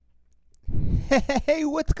Hey,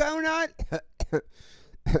 what's going on? Let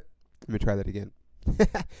me try that again.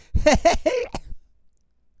 Hey,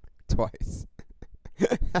 twice.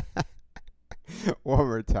 One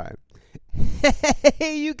more time.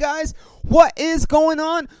 Hey, you guys, what is going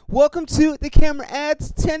on? Welcome to The Camera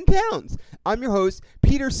Adds 10 Pounds. I'm your host,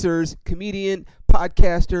 Peter Surs, comedian,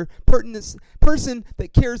 podcaster, person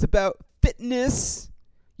that cares about fitness.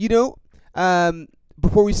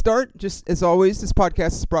 Before we start, just as always, this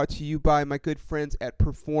podcast is brought to you by my good friends at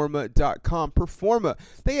Performa.com. Performa,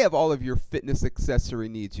 they have all of your fitness accessory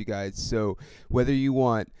needs, you guys. So whether you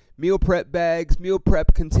want meal prep bags, meal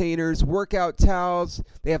prep containers, workout towels,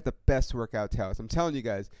 they have the best workout towels. I'm telling you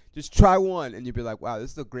guys, just try one and you'll be like, wow,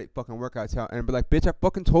 this is a great fucking workout towel. And I'll be like, bitch, I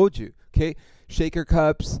fucking told you, okay? Shaker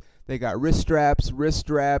cups, they got wrist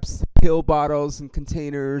straps, pill bottles and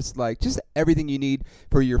containers, like just everything you need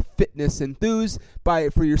for your fitness enthuse. Buy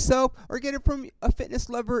it for yourself or get it from a fitness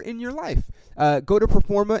lover in your life. Go to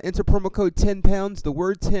Performa, enter promo code 10 pounds, the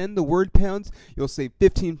word 10, the word pounds. You'll save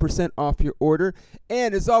 15% off your order.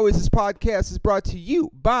 And as always, this podcast is brought to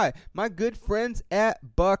you by my good friends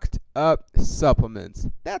at Bucked Up Supplements.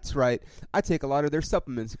 That's right. I take a lot of their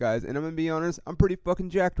supplements, guys, and I'm going to be honest, I'm pretty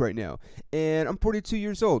fucking jacked right now. And I'm 42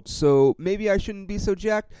 years old, so maybe I shouldn't be so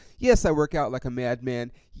jacked. Yes, I work out like a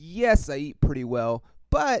madman. Yes, I eat pretty well.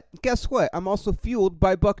 But guess what? I'm also fueled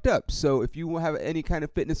by Bucked Up. So if you have any kind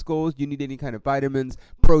of fitness goals, you need any kind of vitamins,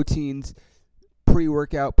 proteins,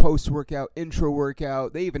 pre-workout, post-workout,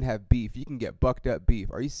 intra-workout. They even have beef. You can get Bucked Up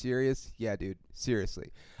beef. Are you serious? Yeah, dude.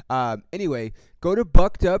 Seriously. Anyway, go to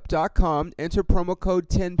buckedup.com, enter promo code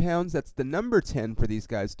 10 pounds. That's the number 10 for these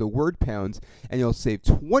guys, the word pounds, and you'll save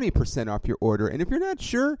 20% off your order. And if you're not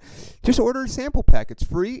sure, just order a sample pack. It's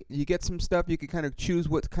free. You get some stuff. You can kind of choose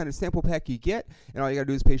what kind of sample pack you get, and all you got to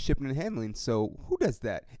do is pay shipping and handling. So who does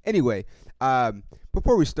that? Anyway,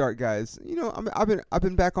 before we start, guys, I've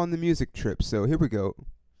been back on the music trip, so here we go.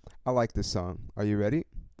 I like this song. Are you ready?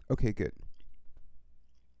 Okay, good.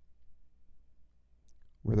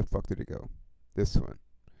 Where the fuck did it go? This one.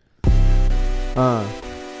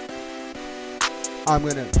 I'm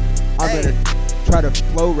gonna try to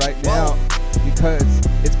flow right now because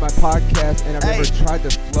it's my podcast and I've never tried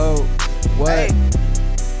to flow. What?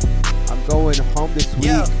 I'm going home this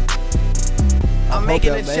week. I'm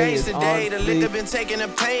making a change today. The liquor been taking the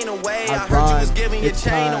pain away. I heard you was giving your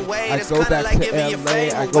chain away. That's kinda like giving your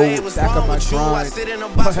fame away. What's wrong with you? I sit in a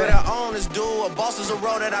box where the owners do. A boss is a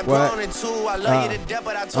road that I've grown into. I love you to death,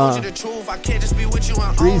 but I told you the truth. I can't just be with you,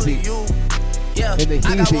 I'm only you. Yeah, I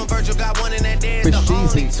got one Virgil, got one in that day. It's the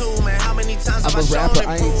only two, man. How many times have I shown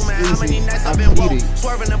improvement? How many nights I've been woke,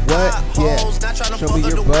 swerving the potholes, not trying to fuck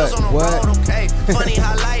up the wheels on the road, okay? Funny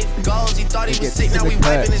how life goes. He thought he was sick, now we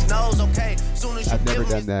wiping his nose, okay? I've never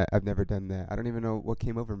done that. I don't even know what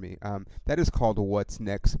came over me. That is called What's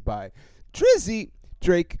Next by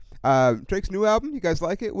Drake. Drake's new album, you guys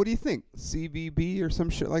like it? What do you think? CVB or some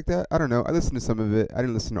shit like that? I don't know. I listened to some of it. I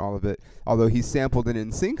didn't listen to all of it. Although he sampled an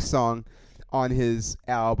NSYNC song on his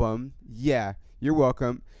album. Yeah, you're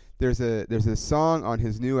welcome. There's a song on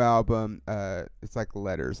his new album. It's like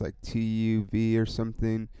letters, like TUV or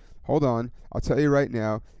something. Hold on. I'll tell you right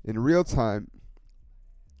now. In real time.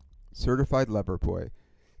 Certified Lover Boy.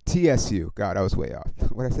 TSU. God, I was way off.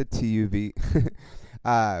 When I said TUV.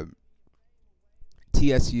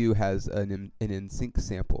 TSU has an NSYNC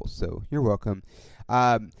sample, so you're welcome.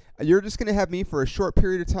 You're just going to have me for a short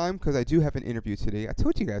period of time because I do have an interview today. I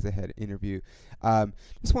told you guys I had an interview.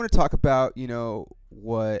 Just want to talk about,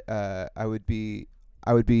 what I would be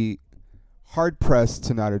hard-pressed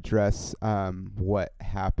to not address what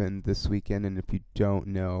happened this weekend. And if you don't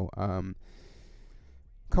know,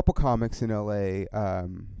 couple comics in LA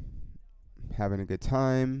having a good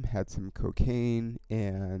time, had some cocaine,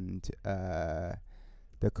 and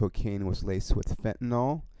the cocaine was laced with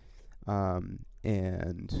fentanyl,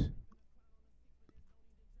 and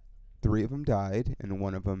 3 of them died, and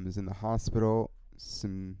 1 of them is in the hospital.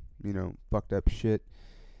 Some, fucked up shit.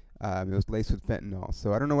 It was laced with fentanyl.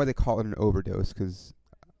 So I don't know why they call it an overdose, because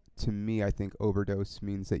to me, I think overdose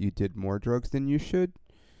means that you did more drugs than you should.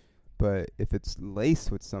 But if it's laced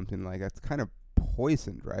with something, like, that's kind of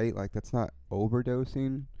poisoned, right? Like, that's not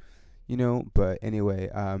overdosing, But anyway,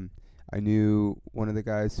 I knew one of the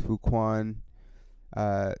guys, Fuquan,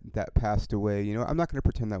 that passed away. I'm not going to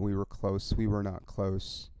pretend that we were close. We were not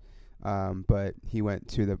close. But he went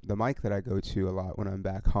to the mic that I go to a lot when I'm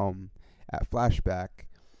back home at Flashback.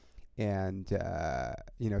 And, so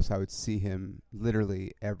I would see him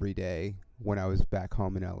literally every day when I was back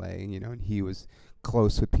home in LA, and he was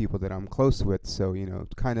close with people that I'm close with. So,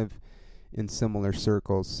 kind of in similar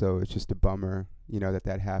circles. So it's just a bummer,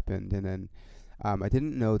 that happened. And then I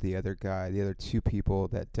didn't know the other guy, the other two people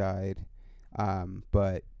that died,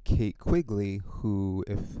 but Kate Quigley, who,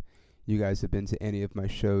 if you guys have been to any of my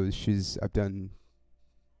shows, I've done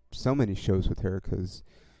so many shows with her because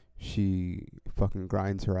she fucking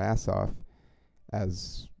grinds her ass off,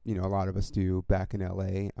 as you know a lot of us do back in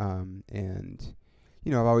LA. And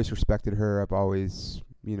you know, I've always respected her. I've always,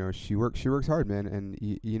 you know, she works hard, man. And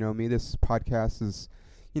you know me, this podcast is,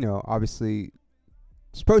 you know, obviously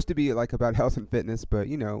supposed to be like about health and fitness, but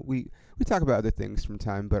you know, we talk about other things from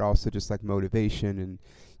time, but also just like motivation. And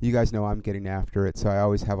you guys know I'm getting after it, so I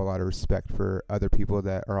always have a lot of respect for other people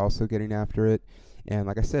that are also getting after it. And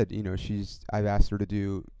like I said, you know, I've asked her to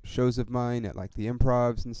do shows of mine at like the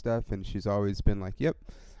Improvs and stuff, and she's always been like, yep,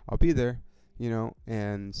 I'll be there, you know.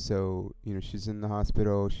 And so, you know, she's in the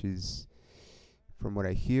hospital. She's, from what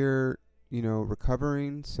I hear, you know,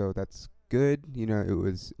 recovering, so that's good. You know, it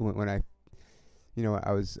was when I, you know,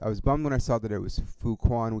 I was bummed when I saw that it was Fu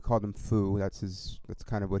Quan. We called him Fu. That's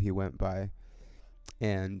kind of what he went by.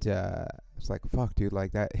 And it's like, fuck, dude,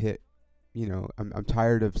 like that hit. You know, I'm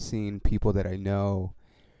tired of seeing people that I know,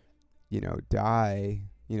 you know, die.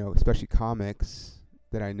 You know, especially comics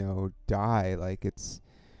that I know die. Like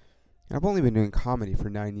I've only been doing comedy for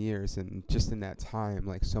 9 years, and just in that time,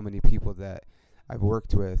 like so many people that I've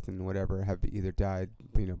worked with and whatever have either died,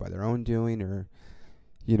 you know, by their own doing, or,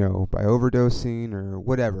 you know, by overdosing or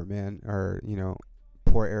whatever, man. Or, you know,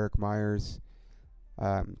 poor Eric Myers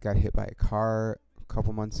got hit by a car a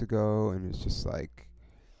couple months ago, and it's just like,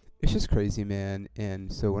 it's just crazy, man.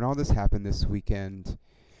 And so when all this happened this weekend,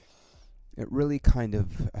 it really kind of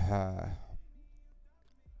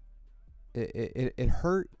it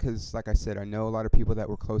hurt, because like I said, I know a lot of people that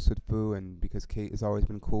were close with Fu, and because Kate has always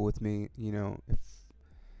been cool with me, you know,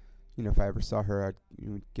 if I ever saw her,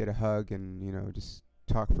 I'd get a hug and, you know, just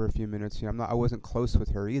talk for a few minutes. You know, I wasn't close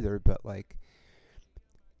with her either, but like,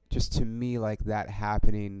 just to me, like that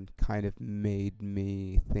happening kind of made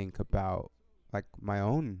me think about like my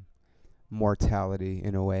own mortality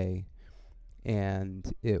in a way.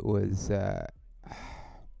 And it was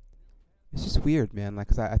it's just weird, man. Like,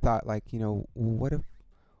 'cause I thought, like, you know, what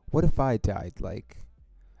if I died? Like,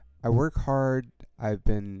 I work hard, I've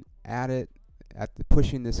been at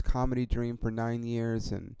pushing this comedy dream for 9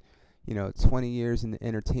 years, and, you know, 20 years in the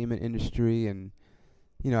entertainment industry. And,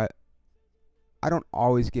 you know, I don't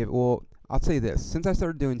always well, I'll say this, since I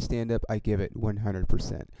started doing stand-up, I give it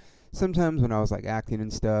 100%. Sometimes when I was like acting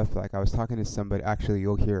and stuff, like I was talking to somebody, actually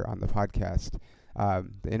you'll hear on the podcast,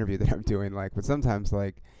 the interview that I'm doing, like, but sometimes,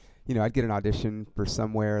 like, you know, I'd get an audition for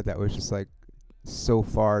somewhere that was just like so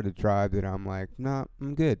far to drive that I'm like, nah,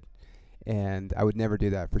 I'm good. And I would never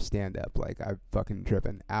do that for stand-up. Like, I've fucking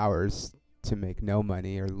driven hours to make no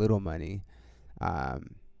money or little money,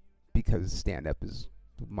 because stand-up is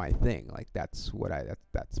my thing. Like, that's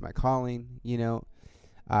my calling, you know.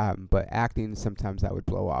 But acting, sometimes I would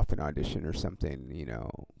blow off an audition or something, you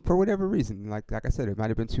know, for whatever reason. Like I said, it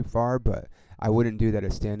might have been too far, but I wouldn't do that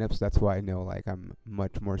as stand-up, so that's why I know, like, I'm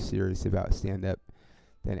much more serious about stand-up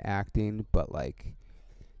than acting. But, like,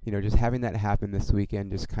 you know, just having that happen this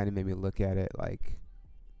weekend just kind of made me look at it like,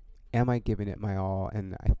 am I giving it my all?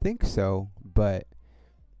 And I think so, but,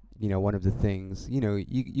 you know, one of the things, you know,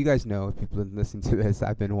 you guys know, if people have been listening to this,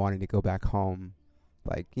 I've been wanting to go back home.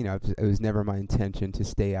 Like, you know, it was never my intention to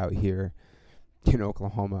stay out here in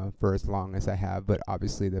Oklahoma for as long as I have, but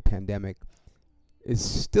obviously the pandemic is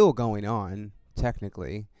still going on,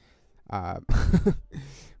 technically,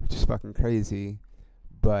 which is fucking crazy.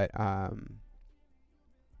 But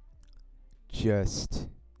it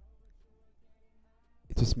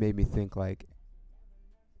just made me think, like,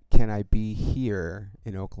 can I be here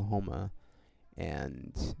in Oklahoma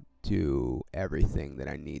and do everything that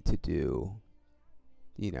I need to do?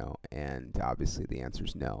 You know, and obviously the answer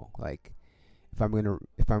is no. Like, if I'm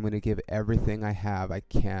gonna give everything I have, I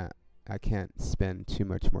can't spend too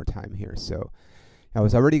much more time here. So I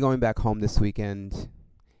was already going back home this weekend,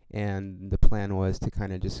 and the plan was to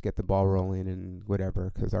kind of just get the ball rolling and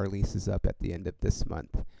whatever, because our lease is up at the end of this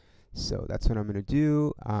month. So that's what I'm gonna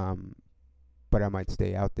do. But I might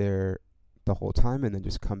stay out there the whole time and then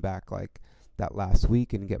just come back like that last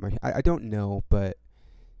week and get my. I don't know, but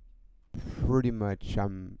pretty much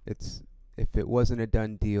if it wasn't a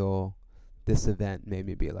done deal, this event made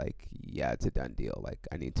me be like, yeah, it's a done deal. Like,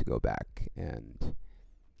 I need to go back and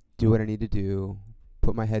do what I need to do,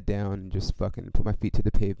 put my head down and just fucking put my feet to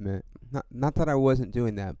the pavement. Not that I wasn't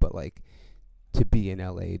doing that, but like, to be in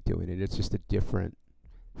LA doing it, it's just a different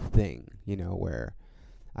thing, you know, where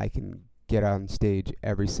I can get on stage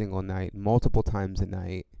every single night, multiple times a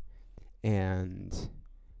night, and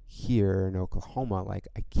here in Oklahoma, like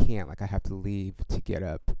I can't, like I have to leave to get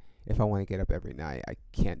up. If I want to get up every night, I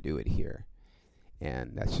can't do it here.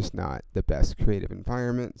 And that's just not the best creative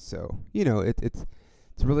environment. So, it's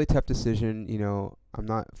a really tough decision. I'm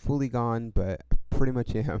not fully gone, but I pretty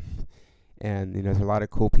much am. And, there's a lot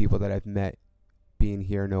of cool people that I've met being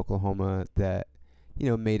here in Oklahoma that,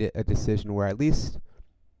 made it a decision where at least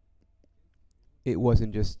it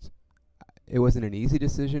wasn't an easy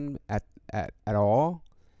decision at all,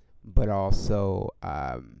 but also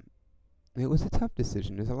it was a tough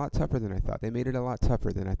decision. It was a lot tougher than I thought. They made it a lot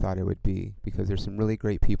tougher than I thought it would be because there's some really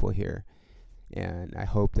great people here. And I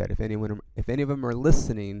hope that if any of them are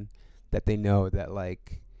listening, that they know that,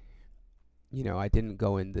 like, I didn't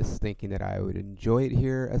go in this thinking that I would enjoy it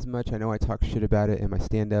here as much. I know I talk shit about it in my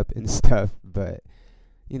stand-up and stuff, but,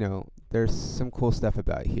 there's some cool stuff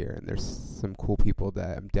about here, and there's some cool people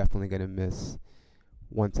that I'm definitely going to miss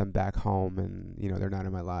once I'm back home and, they're not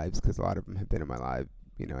in my lives, because a lot of them have been in my life,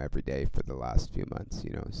 every day for the last few months,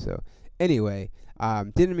 So anyway,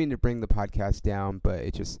 didn't mean to bring the podcast down, but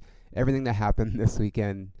it just, everything that happened this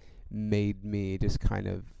weekend made me just kind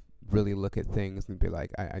of really look at things and be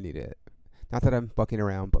like, I need to, not that I'm fucking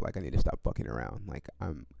around, but like I need to stop fucking around. Like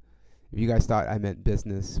if you guys thought I meant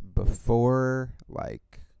business before,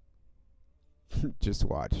 like, just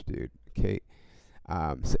watch, dude. Okay.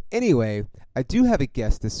 So anyway, I do have a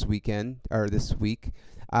guest this week.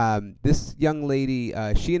 This young lady,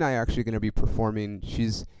 she and I are actually going to be performing.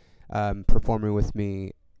 She's performing with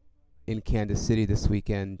me in Kansas City this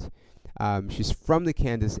weekend. She's from the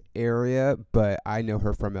Kansas area, but I know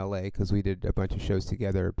her from LA because we did a bunch of shows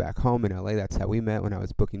together back home in LA. That's how we met, when I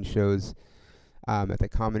was booking shows at the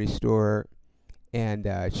Comedy Store. And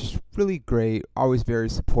she's really great, always very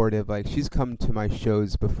supportive. Like, she's come to my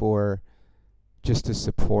shows before just to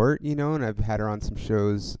support, and I've had her on some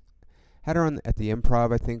shows. Had her on at the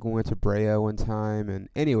Improv, I think. We went to Brea one time. And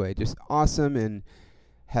anyway, just awesome, and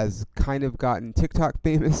has kind of gotten TikTok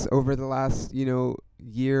famous over the last,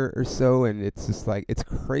 year or so. And it's just like, it's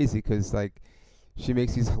crazy because, like, she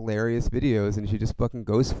makes these hilarious videos and she just fucking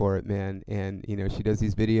goes for it, man. And, she does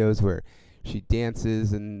these videos where she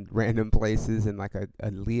dances in random places in like a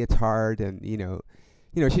leotard, and,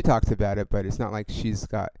 she talks about it, but it's not like she's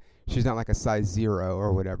not like a size 0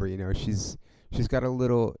 or whatever, she's got a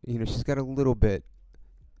little, she's got a little bit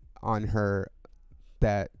on her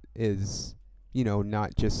that is,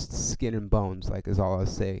 not just skin and bones, like, is all I'll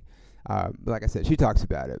say. But like I said, she talks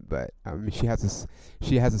about it, but she has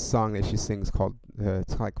a song that she sings called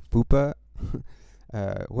it's like Fupa.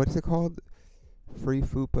 What is it called? Free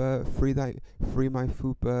Fupa, free my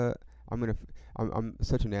Fupa. I'm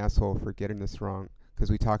such an asshole for getting this wrong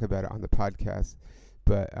because we talk about it on the podcast,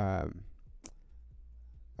 but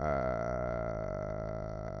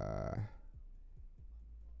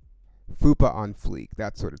Fupa on Fleek,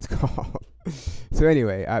 that's what it's called. So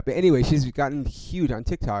anyway, she's gotten huge on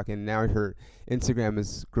TikTok, and now her Instagram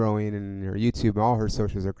is growing, and her YouTube and all her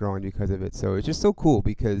socials are growing because of it. So it's just so cool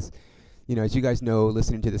because, as you guys know,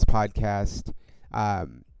 listening to this podcast,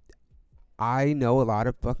 I know a lot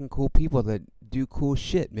of fucking cool people that do cool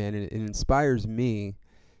shit, man, and it inspires me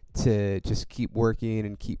to just keep working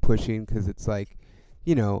and keep pushing, because it's like,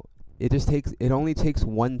 it only takes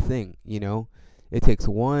one thing, it takes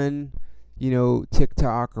one,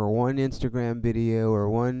 TikTok or one Instagram video or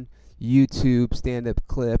one YouTube stand-up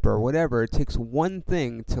clip or whatever. It takes one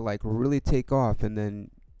thing to, like, really take off, and then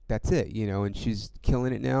that's it, and she's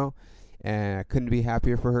killing it now. And I couldn't be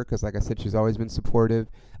happier for her because, like I said, she's always been supportive.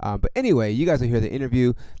 But anyway, you guys will hear the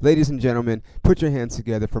interview. Ladies and gentlemen, put your hands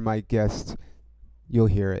together for my guest. You'll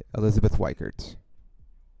hear it, Elisabeth Weichert.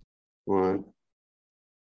 One.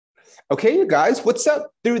 Okay, you guys, what's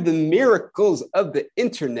up? Through the miracles of the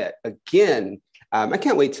internet again. I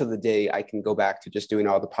can't wait till the day I can go back to just doing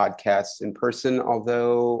all the podcasts in person,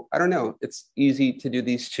 although, I don't know, it's easy to do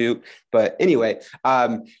these two. But anyway,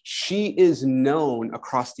 she is known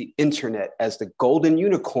across the internet as the Golden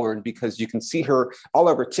Unicorn because you can see her all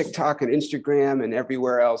over TikTok and Instagram and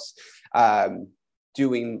everywhere else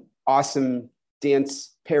doing awesome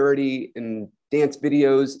dance parody and dance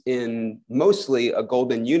videos in mostly a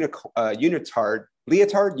golden unitard,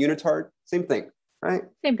 same thing, right?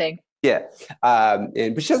 Same thing. Yeah,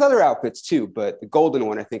 but she has other outfits too, but the golden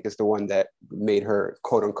one, I think, is the one that made her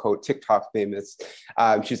quote unquote TikTok famous.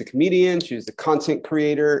 She's a comedian, she's a content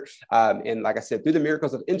creator, and like I said, through the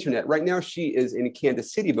miracles of internet, right now she is in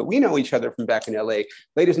Kansas City, but we know each other from back in LA.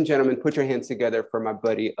 Ladies and gentlemen, put your hands together for my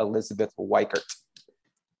buddy, Elisabeth Weichert.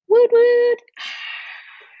 Woot woot.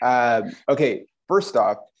 Okay, first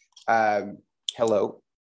off, hello.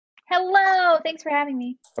 Hello. Thanks for having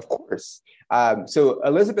me. Of course. So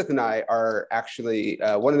Elizabeth and I are actually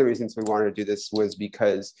one of the reasons we wanted to do this was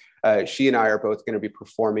because she and I are both going to be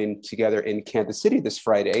performing together in Kansas City this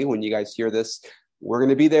Friday. When you guys hear this, we're going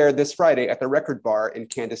to be there this Friday at the Record Bar in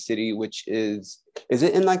Kansas City, which is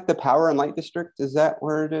it in like the Power and Light District? Is that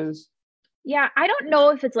where it is? Yeah, I don't know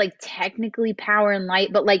if it's like technically Power and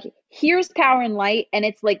Light, but like here's Power and Light, and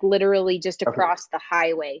it's like literally just Okay. across the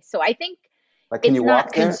highway. So I think Like, can it's you not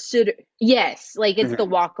walk there? considered, yes, like it's the Mhm.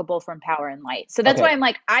 walkable from Power and Light. So that's why Okay, I'm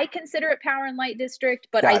like, I consider it Power and Light District,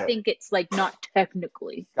 but I got it. think it's like not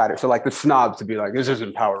technically. Got it. So like the snobs to be like, this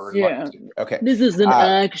isn't Power and Light. Yeah, Okay. this isn't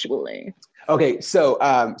Uh, actually. okay. So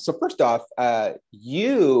first off,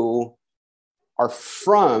 you are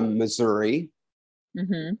from Missouri,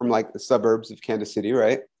 Mm-hmm. from like the suburbs of Kansas City,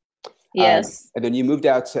 right? Yes. And then you moved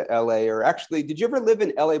out to LA, or actually, did you ever live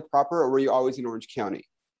in LA proper, or were you always in Orange County?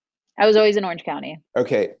 I was always in Orange County.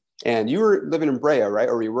 Okay. And you were living in Brea, right?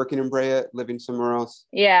 Or were you working in Brea, living somewhere else?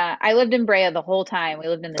 Yeah, I lived in Brea the whole time. We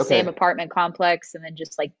lived in the same Okay. apartment complex and then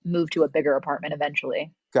just like moved to a bigger apartment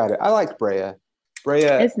eventually. Got it. I liked Brea. Brea,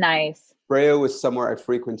 It's nice. Brea was somewhere I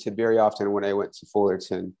frequented very often when I went to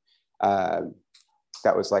Fullerton. Um,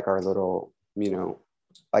 that was like our little,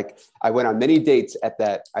 like I went on many dates at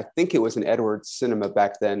that. I think it was an Edwards Cinema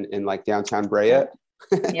back then in like downtown Brea.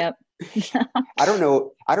 Yep. I don't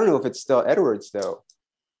know. I don't know if it's still Edwards though.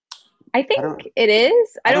 I I don't. think it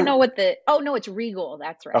is. I I don't know don't. what oh no, it's Regal.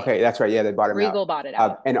 That's right. Okay, that's right. Yeah, they bought him out. Regal bought it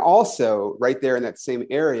out. And also, right there in that same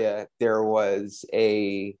area, there was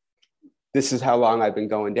a. This is how long I've been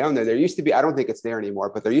going down there. There used to be. I don't think it's there anymore,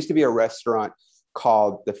 but there used to be a restaurant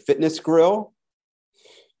called the Fitness Grill.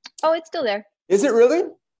 Oh, it's still there. Is it really?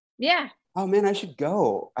 Yeah. Oh man, I should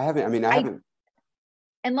go. I haven't. I mean, I I haven't.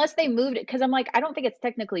 Unless they moved it, because I'm like, I don't think it's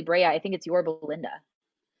technically Brea. I think it's Yorba Linda.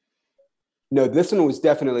 No, this one was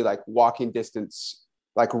definitely like walking distance,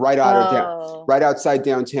 like right out or down, Oh, right outside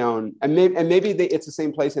downtown. And maybe it's the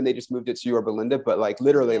same place and they just moved it to Yorba Linda. But like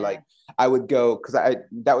literally, yeah. like I would go because I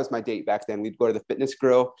that was my date back then. We'd go to the Fitness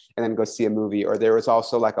Grill and then go see a movie. Or there was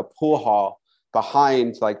also like a pool hall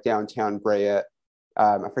behind like downtown Brea.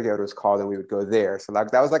 I forget what it was called, and we would go there. So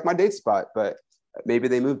like that was like my date spot. But maybe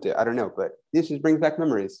they moved it. I don't know. But this just brings back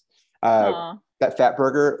memories. Uh, Aw. that Fat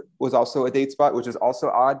Burger was also a date spot, which is also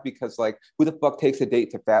odd because like who the fuck takes a date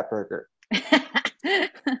to Fat Burger?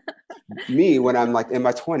 Me when I'm like in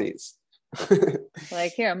my 20s.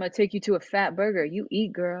 Like, here, I'm gonna take you to a fat burger. You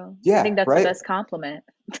eat, girl. I Yeah, think that's the right. best compliment.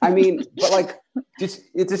 I mean, but like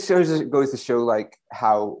it goes to show like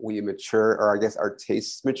how we mature, or I guess our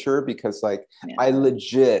tastes mature, because like Yeah. I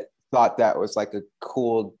legit thought that was like a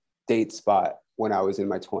cool date spot when I was in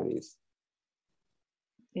my 20s.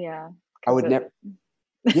 Yeah. I would never,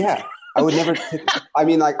 yeah, I would never I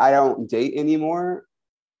mean, like I don't date anymore,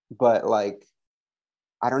 but like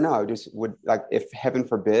I don't know. I just would like, if heaven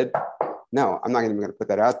forbid, no, I'm not even going to put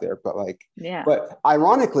that out there. But like, Yeah. but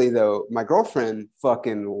ironically though, my girlfriend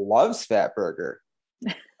fucking loves Fat Burger.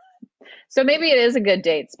 So maybe it is a good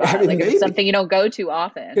date spot. I mean, Like if maybe. it's something you don't go to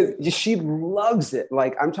often. Because she loves it.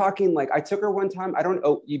 Like I'm talking, like I took her one time. I don't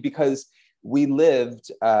know because we lived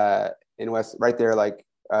in West, right there, like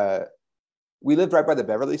we lived right by the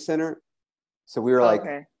Beverly Center. So we were like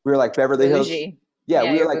Okay. Beverly Hills. Bougie. Yeah,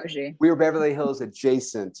 Yeah, we were you're like bougie. we were Beverly Hills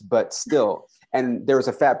adjacent, but still. And there was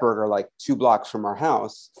a Fat Burger like 2 blocks from our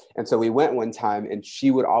house. And so we went one time and she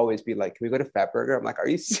would always be like, can we go to Fat Burger? I'm like, are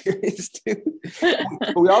you serious, dude?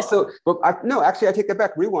 But we also, no, actually, I take that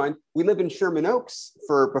back. Rewind. We lived in Sherman Oaks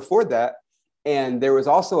before that. And there was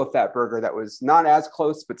also a Fat Burger that was not as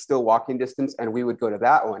close, but still walking distance. And we would go to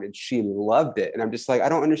that one and she loved it. And I'm just like, I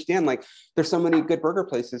don't understand. Like, there's so many good burger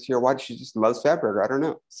places here. Why does she just loves Fat Burger? I don't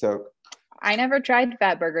know. So I never tried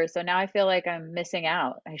Fat Burger, so now I feel like I'm missing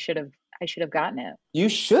out. I should have gotten it. you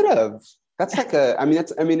should have. That's like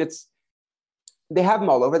it's, they have them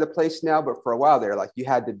all over the place now, but for a while there, like you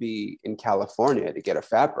had to be in California to get a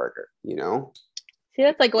Fat Burger, you know? See,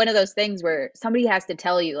 that's like one of those things where somebody has to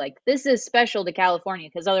tell you, like, this is special to California,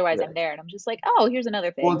 because otherwise Right. I'm there and I'm just like, oh, here's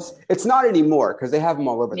another Well, thing. it's not anymore because they have them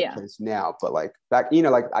all over the Yeah. place now. But like back,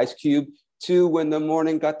 like Ice Cube, 2 in the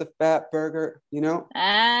morning, got the Fat Burger, you know?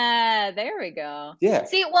 Ah, there we go. Yeah.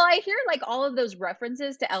 See, well, I hear like all of those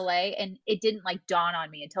references to LA, and it didn't like dawn on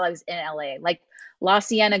me until I was in LA. Like La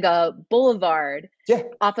Cienega Boulevard, Yeah.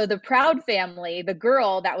 off of the Proud Family, the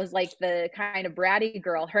girl that was like the kind of bratty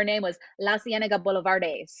girl, her name was La Cienega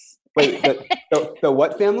Boulevardes. Wait, the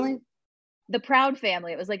what family? The Proud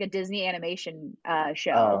Family. It was like a Disney animation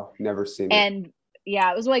show. Oh, never seen it. And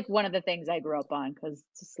yeah, it was like one of the things I grew up on because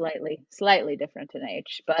it's slightly different in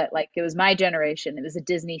age, but like it was my generation. It was a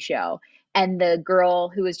Disney show, And the girl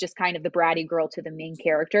who was just kind of the bratty girl to the main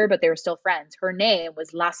character, but they were still friends, her name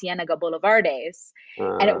was La Cienega Boulevardes.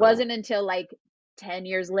 And it wasn't until like 10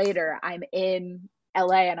 years later, I'm in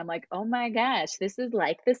LA and I'm like, oh my gosh, this is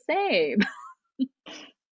like the same.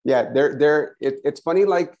 Yeah, it's funny,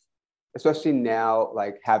 like, especially now,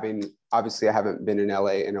 like having, obviously I haven't been in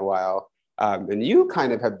LA in a while. And you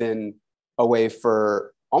kind of have been away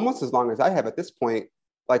for almost as long as I have at this point.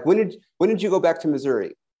 Like when did you go back to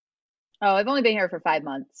Missouri? Oh, I've only been here for 5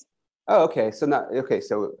 months. Oh, okay. So not okay.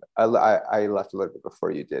 So I left a little bit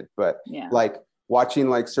before you did, but Yeah. like watching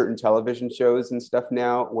like certain television shows and stuff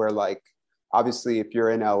now, where like obviously if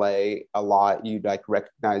you're in LA a lot, you like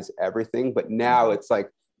recognize everything. But now it's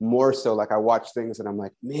like more so like I watch things and I'm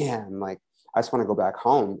like, man, like I just want to go back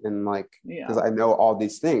home and like because I know all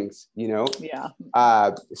these things, you know.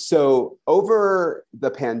 Yeah. So over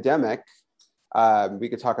the pandemic, we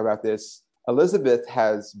could talk about this. Elisabeth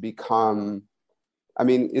has become, I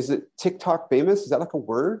mean, is it TikTok famous? Is that like a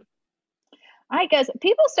word? I guess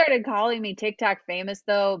people started calling me TikTok famous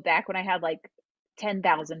though back when I had like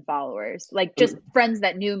 10,000 followers, like just friends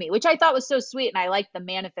that knew me, which I thought was so sweet. And I liked the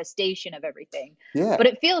manifestation of everything. Yeah. But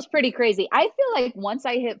it feels pretty crazy. I feel like once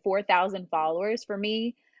I hit 4,000 followers for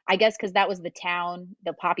me, I guess because that was the town,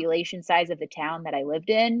 the population size of the town that I lived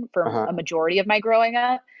in for a majority of my growing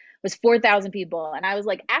up was 4,000 people. And I was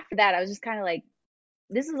like, after that, I was just kind of like,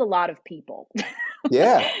 this is a lot of people.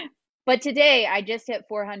 Yeah. But today I just hit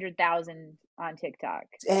 400,000 on TikTok.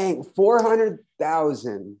 Dang,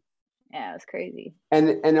 400,000. Yeah, it's crazy.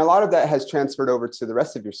 And a lot of that has transferred over to the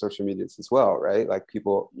rest of your social medias as well, right? Like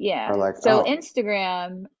people are like, so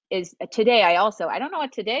Instagram is today. I don't know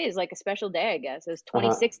what today is, like a special day, I guess. It was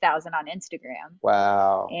 26,000 on Instagram.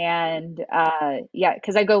 Wow. And yeah,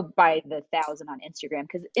 because I go by the 1,000 on Instagram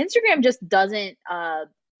because Instagram just doesn't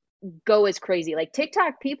go as crazy. Like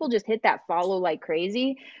TikTok, people just hit that follow like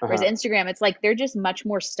crazy. Whereas Instagram, it's like they're just much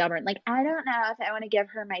more stubborn. Like, I don't know if I want to give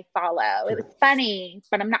her my follow. It was funny,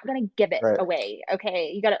 but I'm not going to give it away.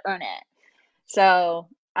 Okay, you got to earn it. So,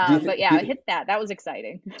 but yeah, I hit that. That was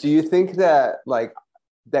exciting. Do you think that like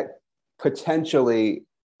that potentially,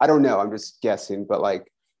 I don't know, I'm just guessing, but like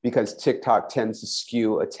because TikTok tends to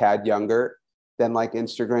skew a tad younger than like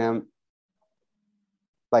Instagram,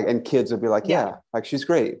 like, and kids will be like, yeah, like she's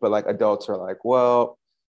great. But like adults are like, well,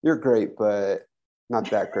 you're great, but not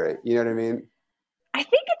that great. You know what I mean? I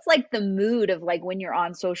think it's like the mood of like when you're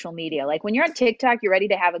on social media. Like when you're on TikTok, you're ready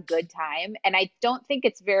to have a good time. And I don't think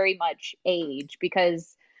it's very much age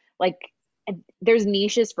because like there's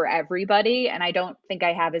niches for everybody. And I don't think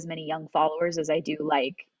I have as many young followers as I do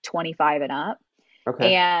like 25 and up.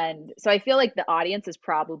 Okay. And so I feel like the audience is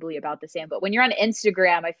probably about the same. But when you're on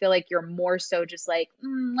Instagram, I feel like you're more so just like,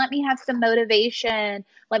 let me have some motivation.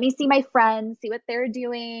 Let me see my friends, see what they're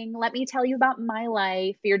doing. Let me tell you about my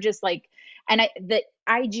life. You're just like, and the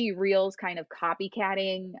IG Reels kind of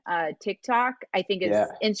copycatting TikTok, I think is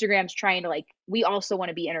Instagram's trying to like, we also want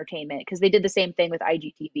to be entertainment because they did the same thing with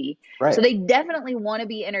IGTV. Right. So they definitely want to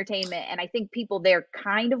be entertainment. And I think people there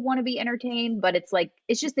kind of want to be entertained, but it's like,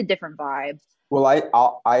 it's just a different vibe. Well,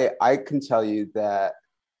 I can tell you that,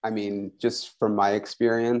 I mean, just from my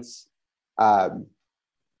experience, Instagram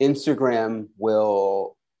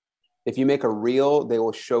will, if you make a reel, they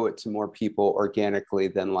will show it to more people organically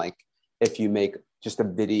than like if you make just a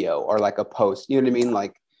video or like a post. You know what I mean?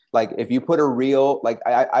 Like if you put a reel, like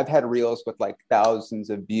I've had reels with like thousands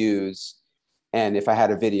of views, and if I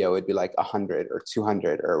had a video, it'd be like 100 or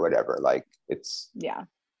 200 or whatever. Like it's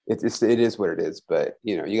it is what it is, but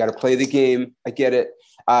you know, you got to play the game. I get it.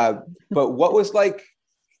 But what was like,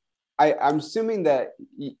 I'm assuming that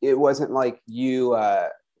it wasn't like you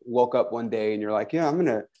woke up one day and you're like, yeah, I'm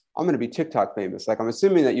gonna be TikTok famous. Like I'm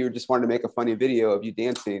assuming that you just wanted to make a funny video of you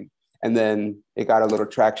dancing, and then it got a little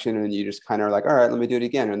traction, and you just kind of like, all right, let me do it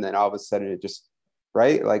again, and then all of a sudden it just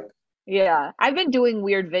like. Yeah, I've been doing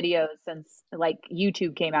weird videos since like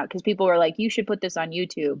YouTube came out because people were like, you should put this on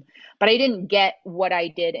YouTube. But I didn't get what I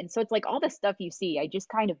did. And so it's like all the stuff you see, I just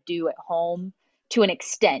kind of do at home to an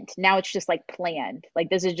extent. Now it's just like planned. Like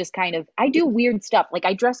this is just kind of, I do weird stuff. Like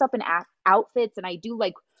I dress up in outfits and I do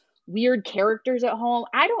like weird characters at home.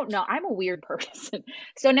 I don't know. I'm a weird person.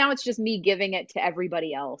 So now it's just me giving it to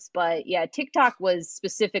everybody else. But yeah, TikTok was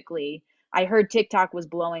specifically, I heard TikTok was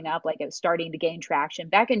blowing up, like it was starting to gain traction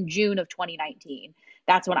back in June of 2019.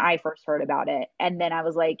 That's when I first heard about it. And then I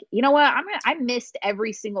was like, you know what? I missed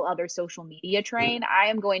every single other social media train. I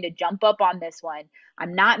am going to jump up on this one.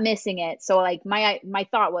 I'm not missing it. So like my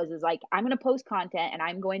thought is like, I'm going to post content and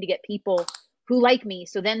I'm going to get people who like me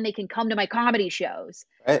so then they can come to my comedy shows.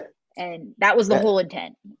 Right. And that was the whole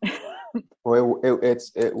intent. Well,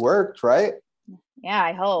 it worked, right? Yeah,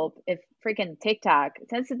 I hope. If freaking TikTok,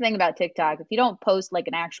 that's the thing about TikTok. If you don't post like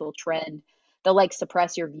an actual trend, they'll like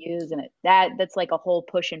suppress your views, and that's like a whole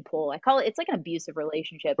push and pull. I call it, it's like an abusive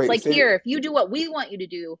relationship. It's Wait, like, say here, if you do what we want you to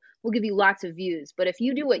do, we'll give you lots of views. But if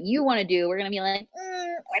you do what you want to do, we're gonna be like,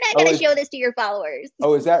 we're not oh, gonna show this to your followers.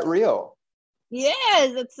 is that real?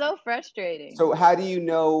 Yes, it's so frustrating. So how do you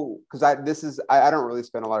know? Because I don't really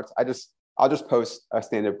spend a lot of time. I'll just post a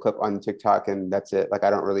stand-up clip on TikTok and that's it. Like I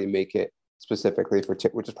don't really make it specifically for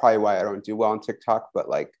TikTok, which is probably why I don't do well on TikTok. But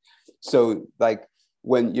like, so like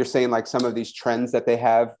when you're saying like some of these trends that they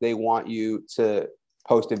have, they want you to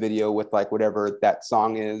post a video with like whatever that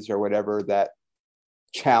song is or whatever that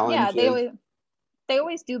Yeah, challenge is. they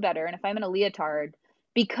always do better. And if I'm in a leotard,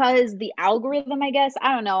 because the algorithm, I guess,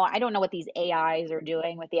 I don't know what these AIs are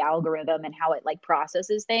doing with the algorithm and how it like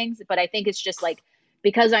processes things, but I think it's just like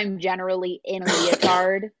because I'm generally in a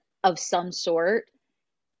leotard of some sort,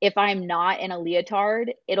 if I'm not in a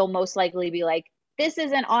leotard, it'll most likely be like, this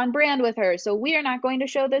isn't on brand with her, so we are not going to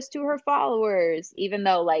show this to her followers, even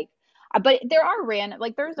though like but there are random,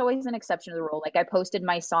 like there's always an exception to the rule. Like I posted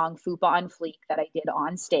my song Fupa on Fleek that I did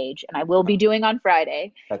on stage and I will be doing on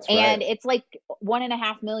Friday. That's right. And it's like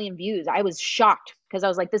 1.5 million views. I was shocked because I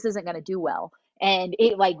was like, this isn't going to do well. And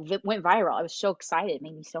it like went viral. I was so excited. It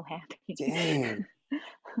made me so happy. Dang.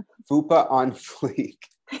 Fupa on fleek.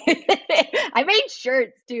 I made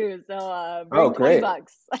shirts too, so Oh, bring 20 great.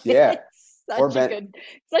 bucks. Yeah. Such a good,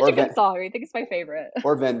 such a good song. I think it's my favorite.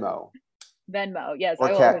 Or Venmo. Venmo, yes, Or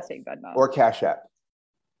I will always take Venmo. Or Cash App.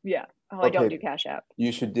 Yeah. Oh, Or I don't do Cash App.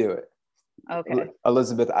 You should do it. Okay.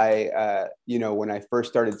 Elisabeth, when I first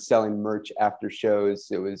started selling merch after shows,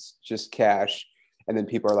 it was just cash. And then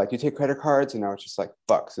people are like, do you take credit cards? And I was just like,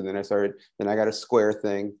 fuck. So then I got a Square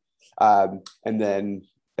thing. And then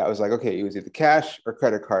that was like, okay, it was either cash or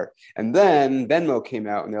credit card. And then Venmo came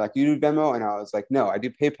out and they're like, you do Venmo? And I was like, no, I do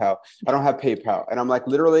PayPal. I don't have PayPal. And I'm like,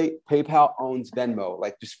 literally, PayPal owns Venmo.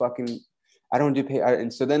 Like, just fucking, I don't do pay.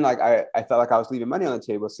 And so then like, I felt like I was leaving money on the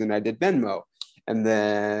table. So then I did Venmo. And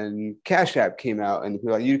then Cash App came out and people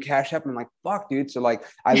were like, you do Cash App? And I'm like, fuck, dude. So like,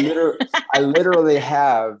 I literally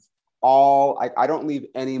have I don't leave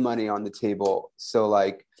any money on the table. So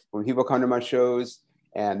like when people come to my shows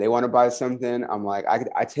and they want to buy something, I'm like,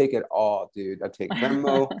 I take it all, dude. I take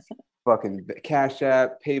Venmo, fucking Cash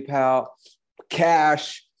App, PayPal,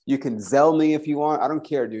 cash. You can Zelle me if you want. I don't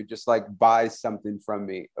care, dude. Just like buy something from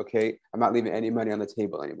me, okay? I'm not leaving any money on the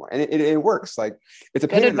table anymore, and it works. Like it's a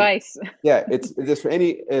good advice. Yeah, it's just for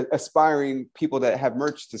any aspiring people that have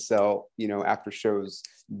merch to sell. After shows,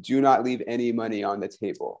 do not leave any money on the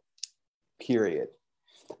table. Period.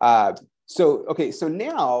 So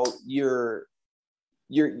now you're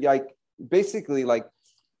like basically like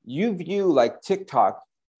you view like TikTok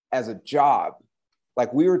as a job.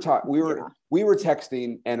 Like we were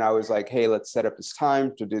texting and I was like, hey, let's set up this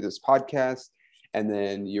time to do this podcast. And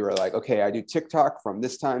then you were like, okay, I do TikTok from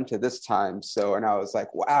this time to this time. So, and I was like,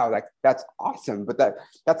 wow, like that's awesome. But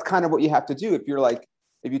that's kind of what you have to do. If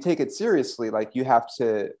you take it seriously, like you have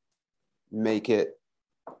to make it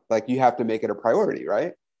a priority,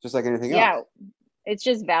 right? Just like anything else. Yeah, it's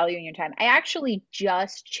just valuing your time. I actually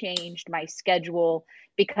just changed my schedule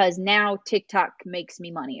because now TikTok makes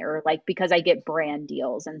me money, or like because I get brand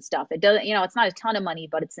deals and stuff. It doesn't, it's not a ton of money,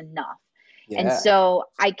 but it's enough. Yeah. And so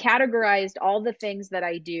I categorized all the things that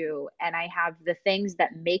I do, and I have the things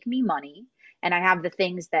that make me money, and I have the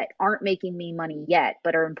things that aren't making me money yet,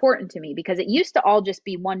 but are important to me, because it used to all just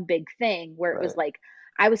be one big thing where it was like,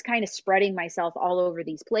 I was kind of spreading myself all over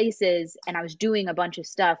these places and I was doing a bunch of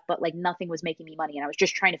stuff, but like nothing was making me money. And I was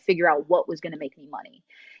just trying to figure out what was going to make me money.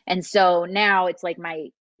 And so now it's like my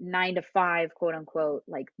 9 to 5, quote unquote,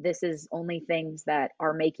 like this is only things that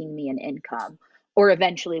are making me an income, or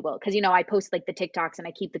eventually will. Cause I post like the TikToks and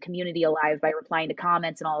I keep the community alive by replying to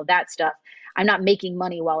comments and all of that stuff. I'm not making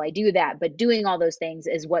money while I do that, but doing all those things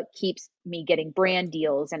is what keeps me getting brand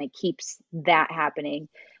deals, and it keeps that happening.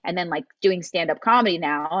 And then like doing stand-up comedy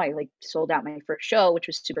now, I like sold out my first show, which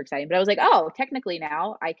was super exciting. But I was like, oh, technically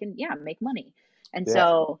now I can, make money. And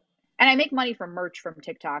so, and I make money from merch from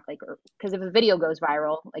TikTok, like, because if a video goes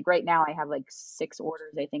viral, like right now I have like 6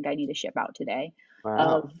 orders I think I need to ship out today. Wow.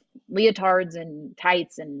 Of leotards and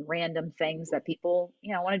tights and random things that people,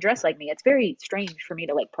 want to dress like me. It's very strange for me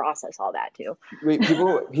to like process all that too. Wait,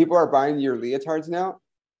 people are buying your leotards now?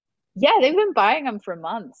 Yeah, they've been buying them for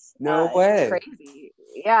months. No way. It's crazy.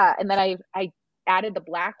 Yeah, and then I added the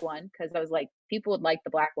black one because I was like, people would like the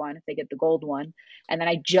black one if they get the gold one. And then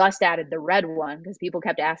I just added the red one because people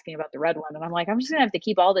kept asking about the red one. And I'm like, I'm just gonna have to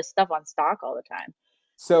keep all this stuff on stock all the time.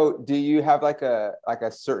 So do you have like a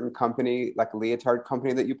certain company, like a leotard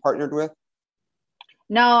company that you partnered with?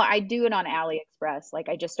 No, I do it on AliExpress. Like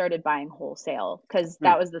I just started buying wholesale because Hmm.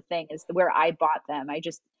 that was the thing is where I bought them. I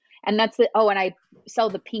just and that's the oh, and I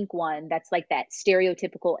sell the pink one. That's like that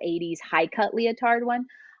stereotypical 80s high cut leotard one.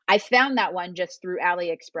 I found that one just through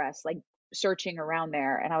AliExpress, like searching around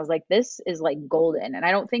there, and I was like, this is like golden. And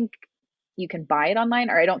I don't think you can buy it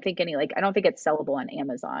online, or I don't think it's sellable on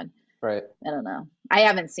Amazon. Right. I don't know. I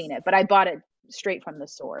haven't seen it, but I bought it straight from the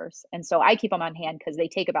source. And so I keep them on hand because they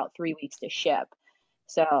take about 3 weeks to ship.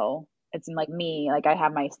 So it's like me, like I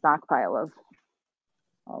have my stockpile of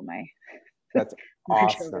all my That's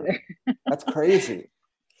merch over awesome. there. That's crazy.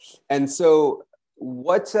 And so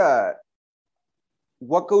what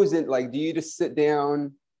goes in, like, do you just sit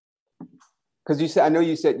down? Because I know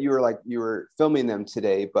you said you were filming them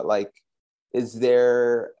today, but like, is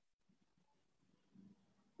there,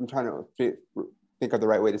 I'm trying to think of the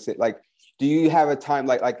right way to say it. Like, do you have a time,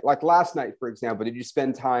 like last night, for example, did you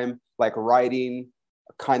spend time like writing,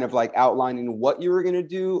 kind of like outlining what you were going to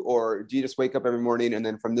do? Or do you just wake up every morning and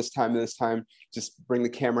then from this time to this time, just bring the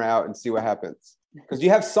camera out and see what happens? Because you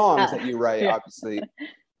have songs that you write, Yeah. obviously.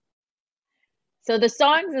 So the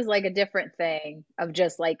songs is like a different thing of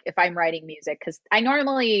just like if I'm writing music, because I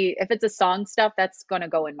normally, if it's a song stuff, that's going to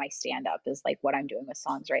go in my stand up, is like what I'm doing with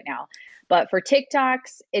songs right now. But for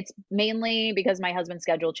TikToks, it's mainly because my husband's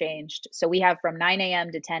schedule changed. So we have from 9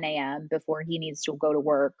 a.m. to 10 a.m. before he needs to go to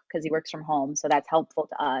work because he works from home. So that's helpful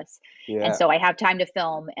to us. And Yeah. so I have time to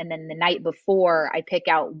film. And then the night before, I pick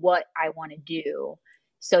out what I want to do.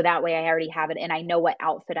 So that way I already have it and I know what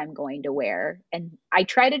outfit I'm going to wear. And I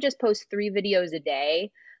try to just post 3 videos a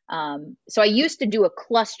day. So I used to do a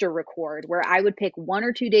cluster record where I would pick 1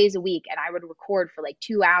 or 2 days a week and I would record for like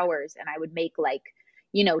 2 hours and I would make like,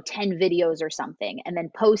 10 videos or something and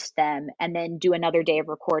then post them and then do another day of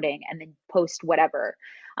recording and then post whatever.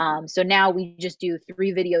 So now we just do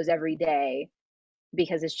 3 videos every day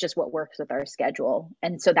because it's just what works with our schedule.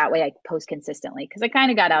 And so that way I post consistently because I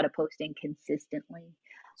kind of got out of posting consistently.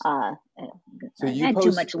 Uh, So I had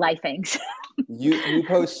too much life things. you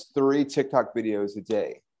post 3 TikTok videos a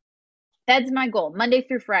day. That's my goal, Monday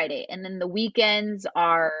through Friday. And then the weekends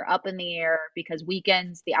are up in the air because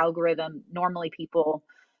weekends, the algorithm, normally people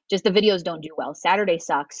just the videos don't do well. Saturday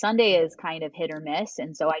sucks. Sunday is kind of hit or miss.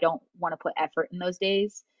 And so I don't want to put effort in those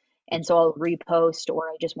days. And so I'll repost or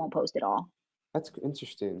I just won't post at all. That's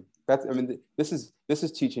interesting. I mean, this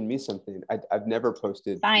is teaching me something. I've never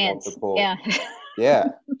posted Science. multiple. Yeah. Yeah.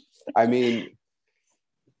 I mean,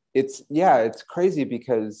 it's crazy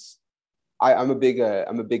because I'm a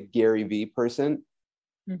big Gary V person.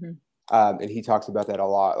 Mm-hmm. And he talks about that a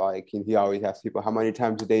lot. Like, and he always asks people, how many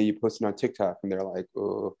times a day you posting on TikTok? And they're like,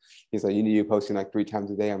 oh, he's like, you need to be posting like 3 times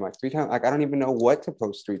a day. I'm like, 3 times? Like, I don't even know what to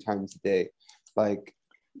post 3 times a day. Like,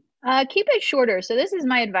 Keep it shorter. So this is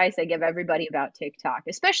my advice I give everybody about TikTok,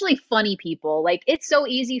 especially funny people. Like it's so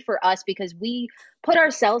easy for us because we put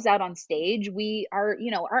ourselves out on stage. We are,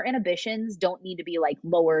 our inhibitions don't need to be like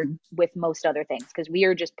lowered with most other things because we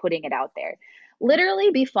are just putting it out there.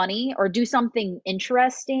 Literally be funny or do something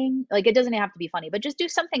interesting. Like it doesn't have to be funny, but just do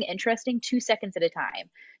something interesting 2 seconds at a time.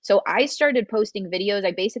 So I started posting videos.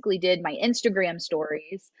 I basically did my Instagram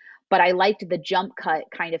stories, but I liked the jump cut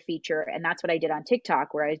kind of feature. And that's what I did on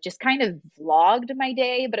TikTok, where I just kind of vlogged my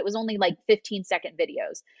day, but it was only like 15-second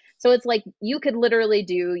videos. So it's like you could literally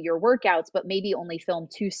do your workouts, but maybe only film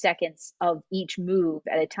 2 seconds of each move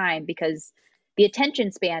at a time because the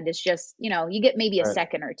attention span is just, you get maybe a right.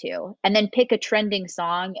 second or two and then pick a trending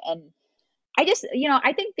song and I just,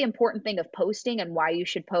 I think the important thing of posting and why you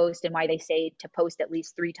should post and why they say to post at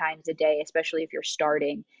least 3 times a day, especially if you're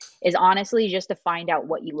starting, is honestly just to find out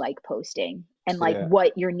what you like posting and like Yeah.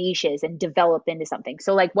 what your niche is and develop into something.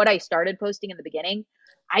 So like what I started posting in the beginning,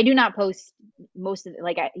 I do not post most of it.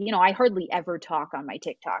 Like I hardly ever talk on my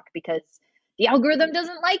TikTok because the algorithm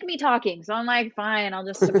doesn't like me talking. So I'm like, fine, I'll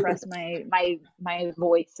just suppress my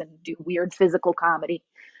voice and do weird physical comedy.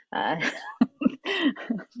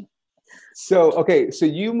 So, okay, so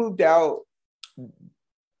you moved out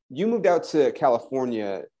to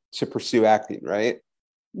California to pursue acting, right?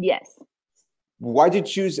 Yes. Why did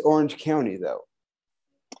you choose Orange County though?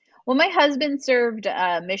 Well, my husband served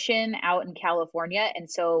a mission out in California, and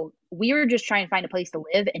so we were just trying to find a place to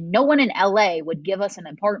live, and no one in LA would give us an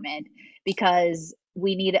apartment because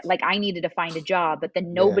I needed to find a job, but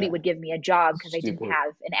then nobody Yeah. would give me a job because I didn't Stupid.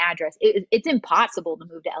 have an address. It's impossible to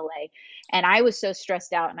move to LA. And I was so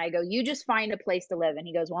stressed out, and I go, you just find a place to live. And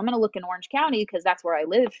he goes, well, I'm going to look in Orange County because that's where I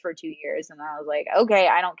lived for 2 years. And I was like, okay,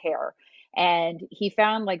 I don't care. And he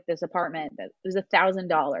found like this apartment that was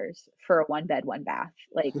 $1,000 for a 1 bed, 1 bath,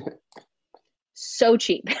 like so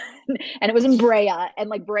cheap. And it was in Brea, and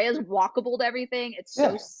like Brea's walkable to everything. It's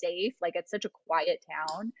so Yeah. safe. Like it's such a quiet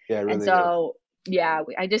town. Yeah, it And really is. so, yeah,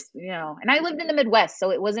 I just, and I lived in the Midwest, so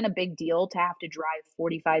it wasn't a big deal to have to drive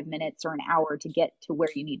 45 minutes or an hour to get to where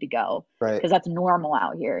you need to go, Right. because that's normal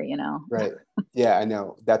out here, Right. Yeah, I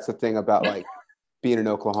know. That's the thing about like being in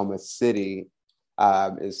Oklahoma City,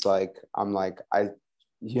 is like,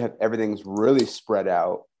 you have, everything's really spread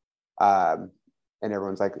out. And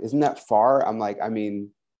everyone's like, isn't that far? I'm like, I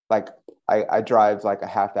mean, like I drive like a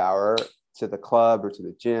half hour to the club or to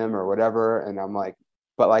the gym or whatever. And I'm like,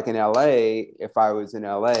 but like in LA, if I was in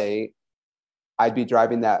LA, I'd be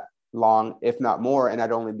driving that long, if not more, and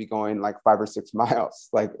I'd only be going like 5 or 6 miles.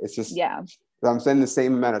 Like it's just, Yeah. I'm spending the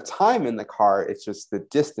same amount of time in the car. It's just the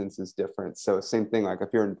distance is different. So same thing, like if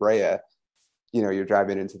you're in Brea, you're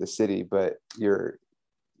driving into the city, but you're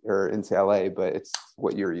into LA, but it's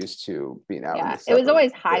what you're used to being out in Yeah, the it was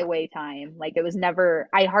always suburbs. highway time. Like it was never,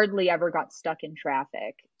 I hardly ever got stuck in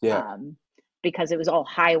traffic. Yeah. Because it was all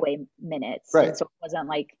highway minutes. Right. And so it wasn't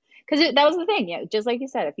like, because that was the thing. Yeah, just like you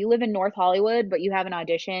said, if you live in North Hollywood, but you have an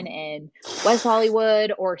audition in West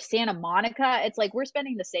Hollywood or Santa Monica, it's like we're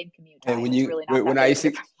spending the same commute time. And It's really not when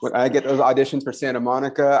I get those auditions for Santa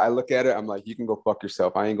Monica, I look at it, I'm like, you can go fuck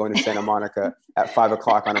yourself. I ain't going to Santa Monica at 5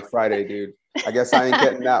 o'clock on a Friday, dude. I guess I ain't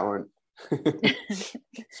getting that one.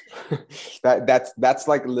 that's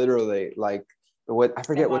like literally like what I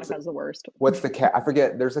forget. Santa Monica's the worst. What's the I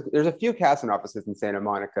forget. There's a few casting offices in Santa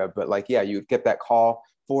Monica, but like, yeah, you would get that call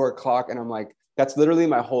 4 o'clock, and I'm like, that's literally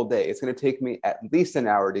my whole day. It's going to take me at least an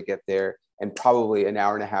hour to get there, and probably an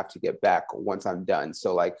hour and a half to get back once I'm done.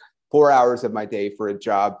 So like 4 hours of my day for a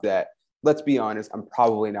job that, let's be honest, I'm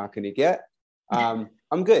probably not going to get. I'm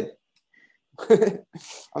good.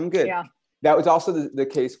 I'm good. Yeah. That was also the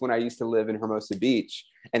case when I used to live in Hermosa Beach,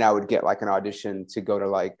 and I would get like an audition to go to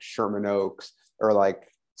like Sherman Oaks or like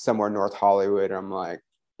somewhere North Hollywood. I'm like,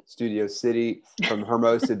 Studio City from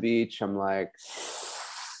Hermosa Beach. I'm like,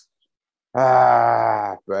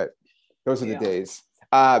 but those are the days.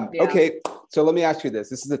 Okay, so let me ask you this.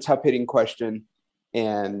 This is a tough hitting question.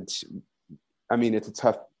 And I mean, it's a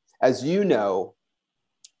tough, as you know,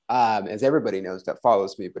 as everybody knows that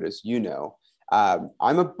follows me, but as you know,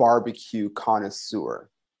 I'm a barbecue connoisseur.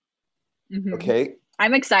 Mm-hmm. Okay.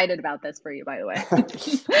 I'm excited about this for you, by the way.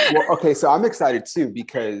 Well, okay. So I'm excited too,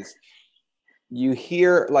 because you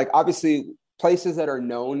hear like, obviously places that are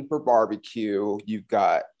known for barbecue, you've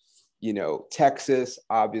got, Texas,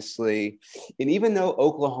 obviously. And even though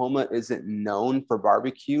Oklahoma isn't known for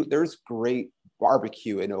barbecue, there's great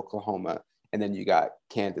barbecue in Oklahoma. And then you got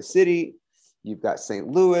Kansas City, you've got St.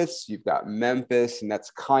 Louis, you've got Memphis, and that's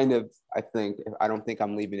kind of, I don't think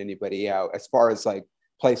I'm leaving anybody out as far as like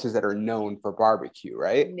places that are known for barbecue,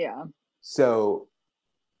 right? Yeah. So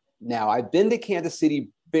now I've been to Kansas City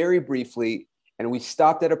very briefly, and we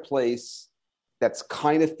stopped at a place that's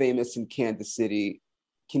kind of famous in Kansas City.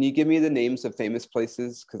 Can you give me the names of famous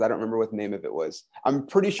places? Because I don't remember what the name of it was. I'm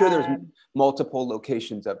pretty sure there's multiple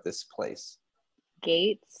locations of this place.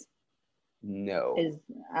 Gates? No. Is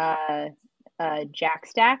Jack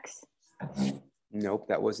Stacks? Nope,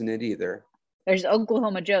 that wasn't it either. There's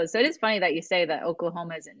Oklahoma Joe's. So it is funny that you say that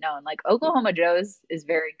Oklahoma isn't known. Like Oklahoma Joe's is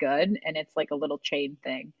very good, and it's like a little chain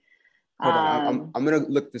thing. Hold on, I'm gonna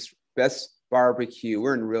look this best barbecue.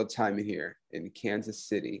 We're in real time here in Kansas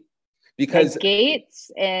City, because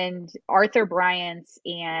Gates and Arthur Bryant's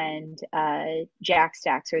and Jack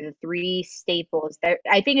Stacks are the three staples.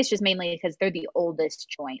 I think it's just mainly because they're the oldest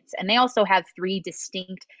joints, and they also have three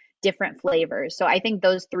distinct different flavors. So I think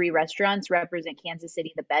those three restaurants represent Kansas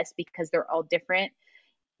City the best because they're all different,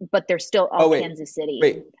 but they're still all Kansas City.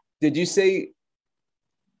 Wait, did you say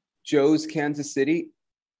Joe's Kansas City?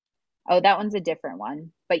 Oh, that one's a different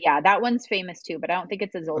one. But yeah, that one's famous too, but I don't think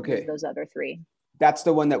it's as old as those other three. That's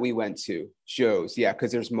the one that we went to, Joe's. Yeah,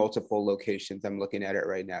 because there's multiple locations. I'm looking at it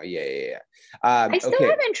right now. Yeah. I still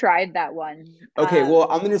haven't tried that one. Okay, well,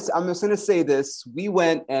 I'm just gonna say this. We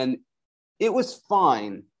went and it was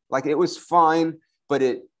fine. Like it was fine, but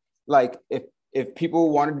it like if people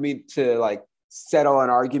wanted me to like settle an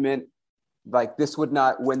argument, like this would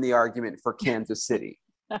not win the argument for Kansas City.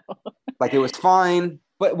 Like it was fine.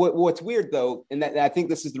 But what's weird though, and I think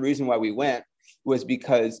this is the reason why we went, was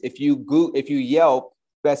because if you Yelp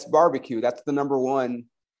best barbecue, that's the number one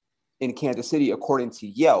in Kansas City according to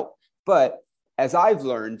Yelp. But as I've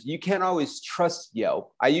learned, you can't always trust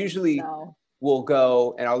Yelp. I usually will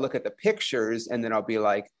go and I'll look at the pictures and then I'll be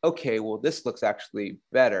like, okay, well, this looks actually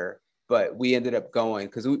better. but we ended up going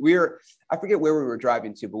because we were, I forget where we were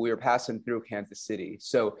driving to, but we were passing through Kansas City.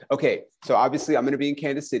 So, okay. So obviously I'm going to be in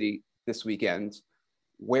Kansas City this weekend.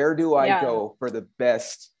 Where do I go for the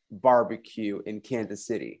best barbecue in Kansas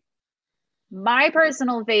City? My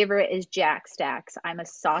personal favorite is Jack Stacks. I'm a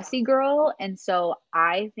saucy girl, and so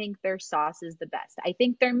I think their sauce is the best. I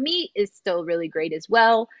think their meat is still really great as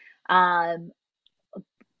well. Um,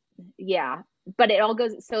 yeah, but it all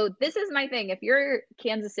goes. So this is my thing. If you're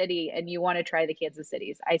Kansas City and you want to try the Kansas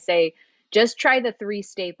Cities, I say just try the three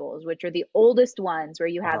staples, which are the oldest ones, where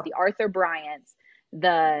you have the Arthur Bryant's,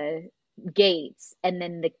 the Gates, and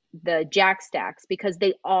then the Jack Stacks, because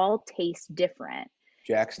they all taste different.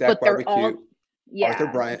 Jack Stack But they're barbecue, all, Arthur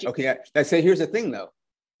yeah. Bryant. Okay, I say here's the thing though,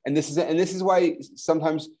 and this is why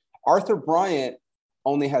sometimes Arthur Bryant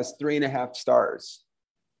only has 3.5 stars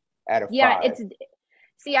out of 5.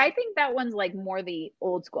 See, I think that one's like more the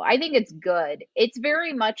old school. I think it's good. It's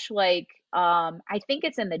very much like I think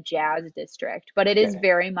it's in the Jazz District, but it is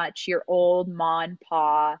very much your old ma and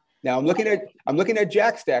pa. Now I'm looking at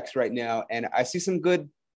Jack Stacks right now, and I see some good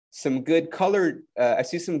colored. I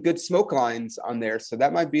see some good smoke lines on there, so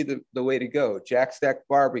that might be the way to go. Jack Stack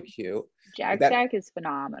barbecue. Stack is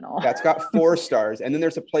phenomenal. That's got 4 stars, and then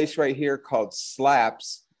there's a place right here called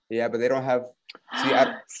Slaps. Yeah, but they don't have. See,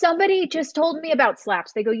 somebody just told me about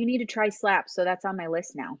Slaps. They go, you need to try Slaps, so that's on my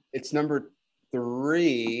list now. It's number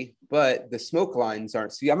 3, but the smoke lines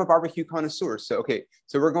aren't. See, I'm a barbecue connoisseur, so okay.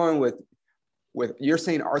 So we're going with you're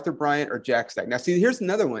saying Arthur Bryant or Jack Stack. Now, see, here's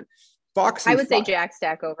another one. I would say Jack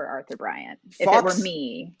Stack over Arthur Bryant if it were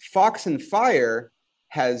me. Fox and Fire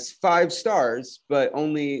has 5 stars, but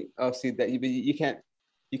only see that you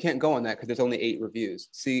can't go on that because there's only 8 reviews.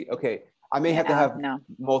 See, okay, I may have to have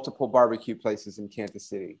multiple barbecue places in Kansas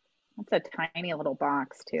City. That's a tiny little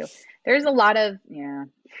box too. There's a lot of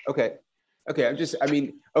Okay,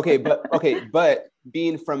 but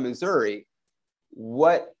being from Missouri,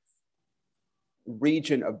 what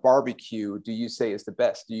region of barbecue do you say is the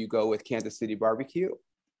best? Do you go with Kansas City barbecue?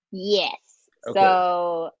 Yes. Okay.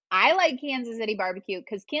 So I like Kansas City barbecue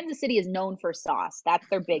because Kansas City is known for sauce. That's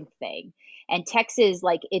their big thing. And Texas,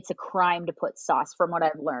 like, it's a crime to put sauce, from what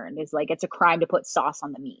I've learned, is like it's a crime to put sauce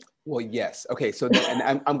on the meat. Well, yes. Okay. So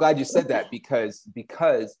and I'm glad you said that because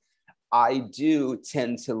I do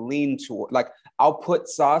tend to lean toward, like, I'll put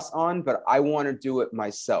sauce on, but I want to do it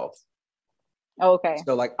myself. Okay.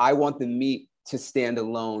 So like I want the meat to stand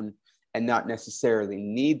alone and not necessarily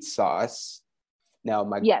need sauce. Now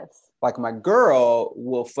my girl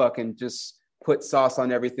will fucking just put sauce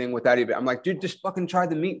on everything without even, I'm like, dude, just fucking try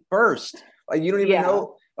the meat first. Like, you don't even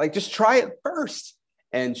know, like, just try it first.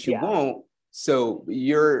 And she won't. So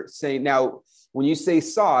you're saying, now when you say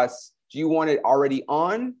sauce, do you want it already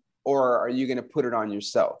on, or are you going to put it on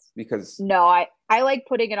yourself? Because no, I like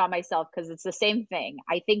putting it on myself because it's the same thing.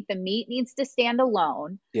 I think the meat needs to stand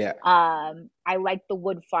alone. Yeah. I like the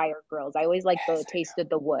wood fire grills. I always like the taste of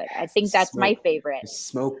the wood. I think that's my favorite.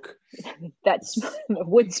 Smoke. That's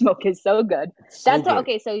wood smoke is so good.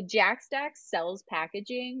 Okay. So Jack Stack sells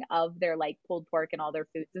packaging of their like pulled pork and all their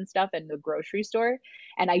foods and stuff in the grocery store,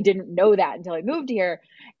 and I didn't know that until I moved here.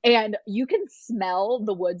 And you can smell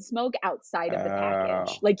the wood smoke outside of the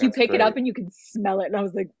package. Like you pick it up and you can smell it. And I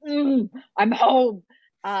was like, I'm home.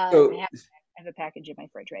 I have a package in my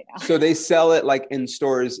fridge right now. So they sell it like in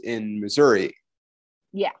stores in Missouri.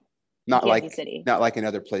 Yeah. Not like City. Not like in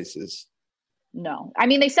other places. No. I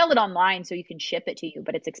mean, they sell it online so you can ship it to you,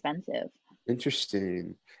 but it's expensive.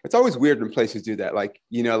 Interesting. It's always weird when places do that. Like,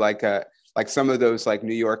 you know, like some of those like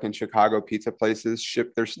New York and Chicago pizza places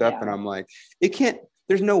ship their stuff. And I'm like,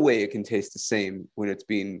 there's no way it can taste the same when it's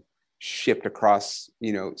being shipped across,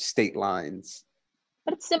 you know, state lines.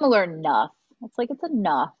 But it's similar enough. It's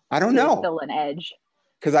enough. I don't know. Still an edge.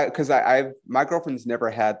 Because my girlfriend's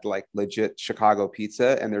never had like legit Chicago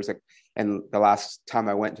pizza, and the last time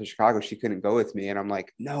I went to Chicago, she couldn't go with me, and I'm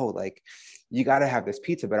like, no, like you got to have this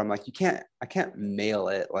pizza, but I'm like, I can't mail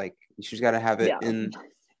it, like she's got to have it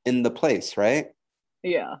in the place, right?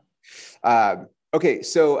 Yeah. Okay,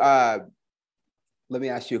 so let me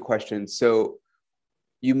ask you a question. So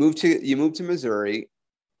you moved to Missouri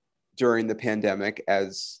during the pandemic,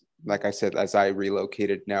 as I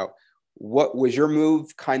relocated. Now, what was your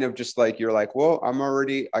move? Kind of just like, you're like, well, I'm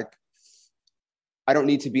already like, I don't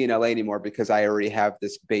need to be in LA anymore because I already have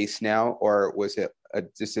this base now, or was it a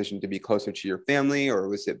decision to be closer to your family, or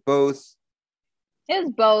was it both? It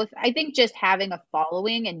was both. I think just having a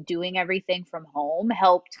following and doing everything from home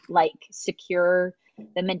helped like secure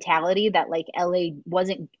the mentality that like LA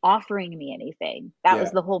wasn't offering me anything. That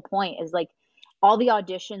was the whole point, is like, all the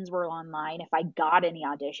auditions were online. If I got any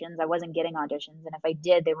auditions, I wasn't getting auditions. And if I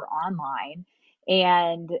did, they were online.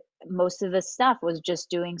 And most of the stuff was just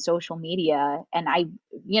doing social media. And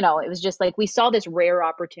it was just like we saw this rare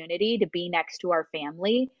opportunity to be next to our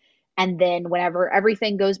family. And then whenever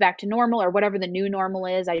everything goes back to normal or whatever the new normal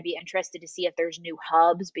is, I'd be interested to see if there's new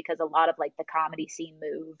hubs because a lot of like the comedy scene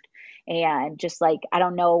moved. And just like, I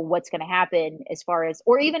don't know what's going to happen as far as,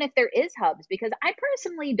 or even if there is hubs, because I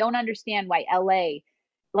personally don't understand why LA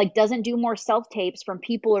like doesn't do more self tapes from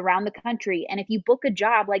people around the country. And if you book a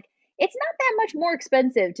job, like it's not that much more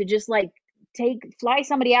expensive to just like fly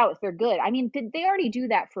somebody out if they're good. I mean, they already do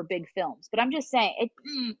that for big films, but I'm just saying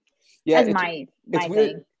yeah, that's my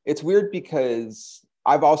weird. thing. It's weird because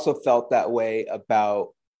I've also felt that way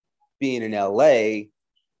about being in LA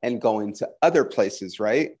and going to other places,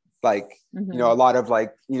 right? Like, Mm-hmm. a lot of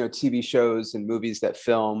like, TV shows and movies that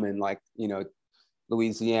film in like,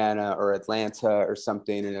 Louisiana or Atlanta or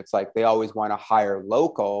something. And it's like, they always want to hire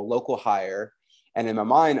local hire. And in my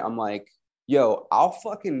mind, I'm like, yo, I'll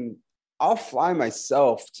fly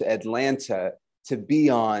myself to Atlanta to be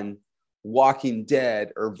on Walking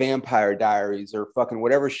Dead or Vampire Diaries or fucking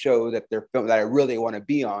whatever show that they're filming that I really want to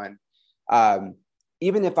be on.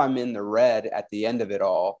 Even if I'm in the red at the end of it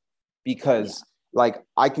all, because like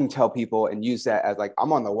I can tell people and use that as like,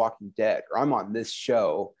 I'm on The Walking Dead or I'm on this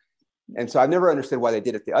show. And so I've never understood why they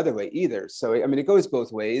did it the other way either. So, I mean, it goes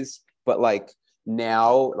both ways, but like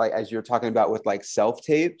now, like, as you're talking about with like self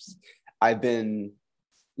tapes, I've been,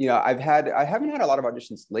 I haven't had a lot of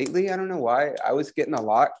auditions lately. I don't know why. I was getting a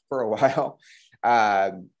lot for a while.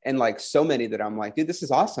 And like so many that I'm like, dude, this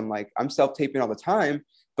is awesome. Like I'm self-taping all the time.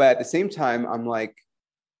 But at the same time, I'm like,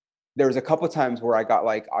 there was a couple of times where I got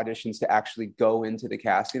like auditions to actually go into the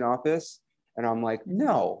casting office. And I'm like,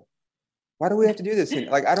 no, why do we have to do this? And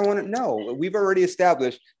like, I don't want to know. We've already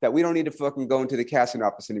established that we don't need to fucking go into the casting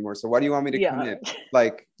office anymore. So why do you want me to come in?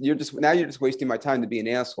 Like, you're just wasting my time to be an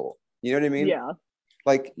asshole. You know what I mean? Yeah.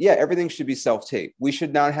 Like, yeah, everything should be self-tape. We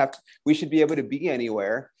should be able to be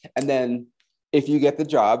anywhere. And then if you get the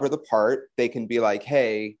job or the part, they can be like,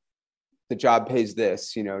 hey, the job pays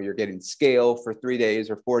this, you're getting scale for 3 days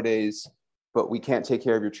or 4 days, but we can't take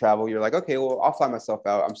care of your travel. You're like, okay, well, I'll fly myself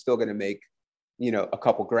out. I'm still going to make, a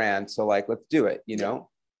couple grand. So like, let's do it,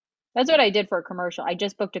 That's what I did for a commercial. I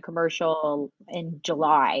just booked a commercial in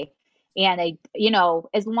July. And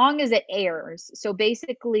as long as it airs, so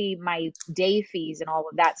basically my day fees and all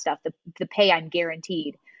of that stuff, the pay I'm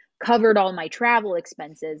guaranteed covered all my travel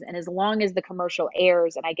expenses. And as long as the commercial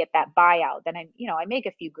airs and I get that buyout, then I make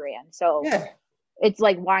a few grand. So Yeah. it's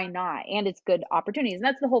like, why not? And it's good opportunities. And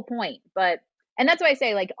that's the whole point. And that's why I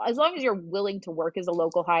say, like, as long as you're willing to work as a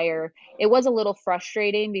local hire, it was a little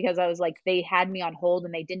frustrating because I was like, they had me on hold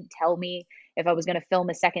and they didn't tell me if I was going to film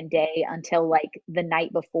a second day until like the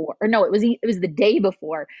night before, or no, it was the day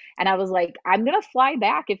before. And I was like, I'm going to fly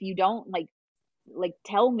back if you don't like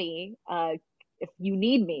tell me, if you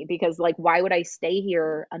need me, because like, why would I stay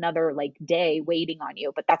here another like day waiting on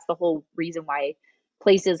you? But that's the whole reason why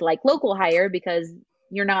places like local hire, because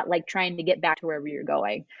you're not like trying to get back to wherever you're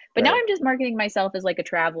going. But now Right. I'm just marketing myself as like a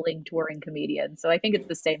traveling touring comedian. So I think it's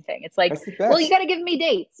the same thing. It's like, That's the best. well, you got to give me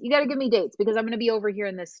dates. You got to give me dates because I'm going to be over here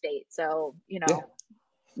in this state. So, we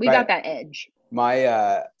Right. got that edge.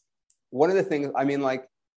 My, one of the things, I mean, like,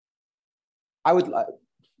 I would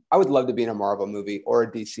love to be in a Marvel movie or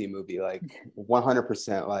a DC movie, like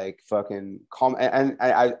 100%, like fucking calm. And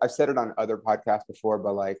I've said it on other podcasts before,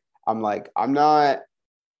 but like, I'm not,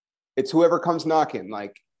 it's whoever comes knocking,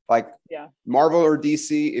 like Yeah. Marvel or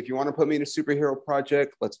DC. If you want to put me in a superhero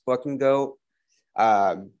project, let's fucking go.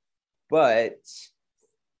 But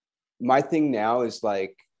my thing now is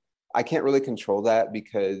like, I can't really control that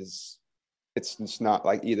because it's not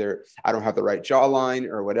like either I don't have the right jawline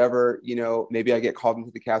or whatever, maybe I get called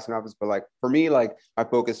into the casting office. But like for me, like my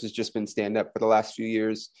focus has just been stand up for the last few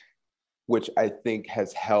years, which I think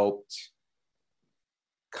has helped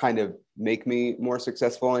kind of make me more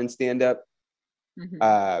successful in stand up. Mm-hmm.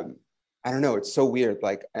 I don't know. It's so weird.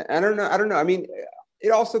 Like, I don't know. I mean,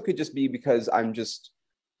 it also could just be because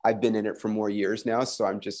I've been in it for more years now. So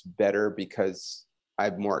I'm just better because I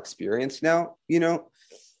have more experience now,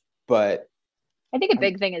 but I think a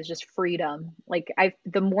big thing is just freedom. Like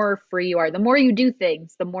the more free you are, the more you do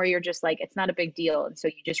things, the more you're just like, it's not a big deal. And so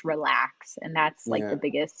you just relax. And that's like the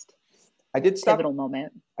biggest pivotal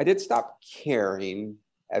moment. I did stop caring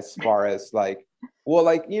as far as like, well,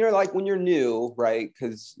 like, like when you're new, right?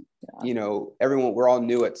 Because, we're all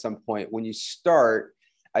new at some point. When you start,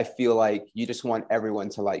 I feel like you just want everyone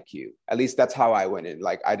to like you. At least that's how I went in.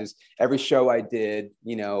 Like, every show I did,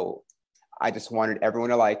 I just wanted everyone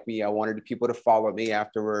to like me. I wanted people to follow me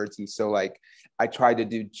afterwards. And so like I tried to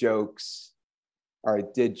do jokes, or I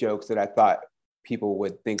did jokes that I thought people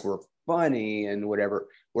would think were funny and whatever.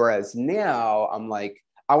 Whereas now I'm like,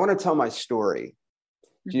 I want to tell my story.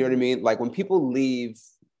 Do you know what I mean? Like when people leave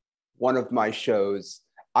one of my shows,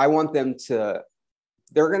 I want them to,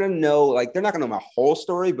 they're going to know, like, they're not going to know my whole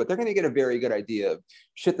story, but they're going to get a very good idea of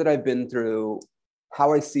shit that I've been through,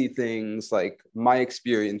 how I see things, like my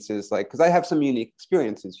experiences, like, because I have some unique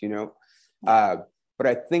experiences, you know? But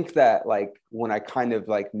I think that like when I kind of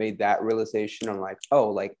like made that realization, I'm like, oh,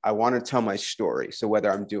 like I want to tell my story. So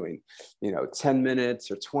whether I'm doing, you know, 10 minutes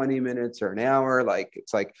or 20 minutes or an hour, like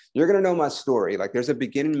it's like, you're going to know my story. Like there's a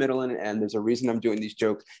beginning, middle, and end. There's a reason I'm doing these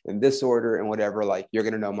jokes in this order and whatever, like you're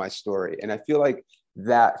going to know my story. And I feel like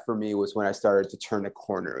that for me was when I started to turn the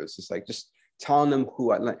corner. It was just like, just telling them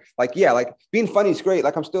who I like, yeah, like being funny is great.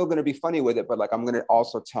 Like I'm still going to be funny with it, but like I'm going to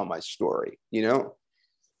also tell my story, you know?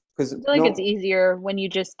 Because I feel like it's easier when you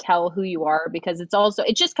just tell who you are, because it's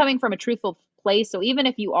just coming from a truthful place. So even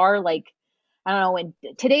if you are like, I don't know, in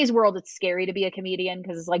today's world, it's scary to be a comedian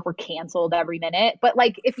because it's like we're canceled every minute. But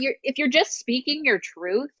like if you're just speaking your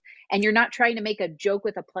truth and you're not trying to make a joke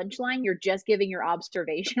with a punchline, you're just giving your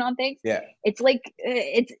observation on things. yeah, It's like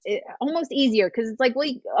it's almost easier because it's like,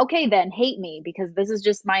 well, okay, then hate me because this is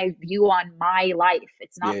just my view on my life.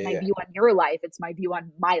 It's not my view on your life. It's my view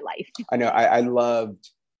on my life. I know. I loved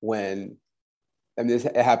when, I mean,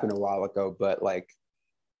 it happened a while ago, but like,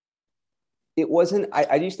 it wasn't,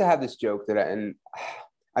 I used to have this joke that I mean,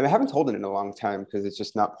 I haven't told it in a long time because it's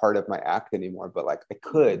just not part of my act anymore, but like I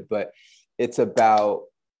could, but it's about,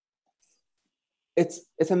 it's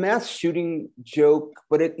a mass shooting joke,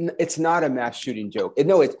 but it's not a mass shooting joke.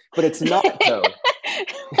 But it's not though.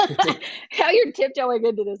 How you're tiptoeing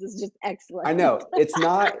into this is just excellent. I know it's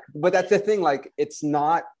not, but that's the thing. Like, it's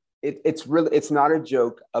not, it's really, it's not a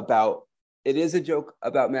joke about, it is a joke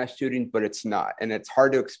about mass shooting, but it's not. And it's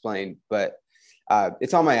hard to explain, but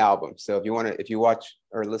it's on my album. So if you watch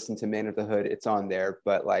or listen to Man of the Hood, it's on there.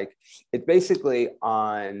 But like, it's basically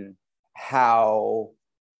on how,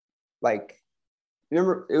 like,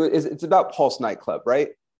 remember, it's about Pulse nightclub, right?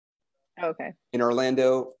 Okay. In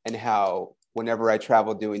Orlando, and how whenever I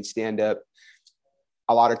travel doing stand-up,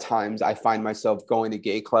 a lot of times I find myself going to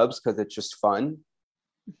gay clubs because it's just fun,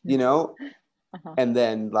 you know? And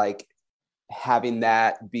then like having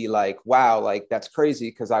that be like, wow, like that's crazy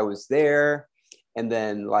because I was there. And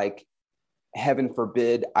then like, heaven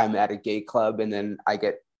forbid, I'm at a gay club and then I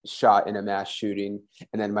get shot in a mass shooting.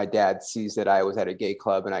 And then my dad sees that I was at a gay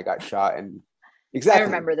club and I got shot. And exactly. I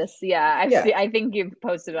remember this. Yeah. I think you've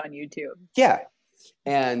posted on YouTube. Yeah.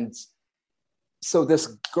 And so this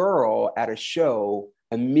girl at a show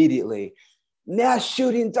immediately, mass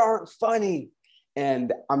shootings aren't funny.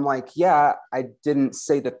 And I'm like, yeah, I didn't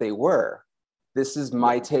say that they were. This is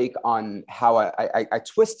my take on how I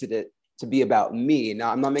twisted it to be about me.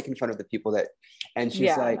 Now, I'm not making fun of the people that, and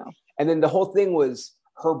she's like, and then the whole thing was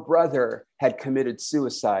her brother had committed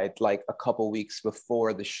suicide like a couple weeks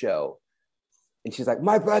before the show. And she's like,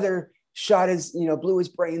 my brother shot his, blew his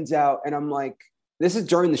brains out. And I'm like, this is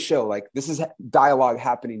during the show. Like, this is dialogue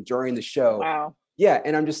happening during the show. Wow. Yeah.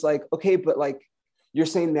 And I'm just like, okay, but like, you're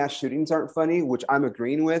saying mass shootings aren't funny, which I'm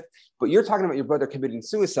agreeing with, but you're talking about your brother committing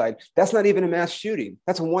suicide. That's not even a mass shooting.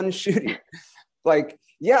 That's one shooting. Like,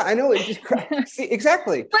 yeah, I know. It just, see,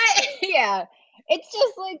 exactly. But yeah, it's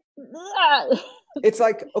just like, it's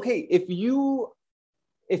like, okay,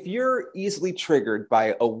 if you're easily triggered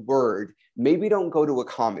by a word, maybe don't go to a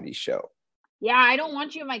comedy show. Yeah, I don't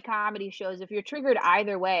want you in my comedy shows if you're triggered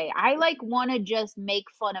either way. I like want to just make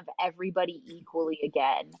fun of everybody equally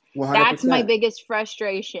again. 100%. That's my biggest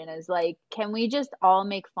frustration is like, can we just all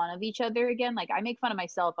make fun of each other again? Like, I make fun of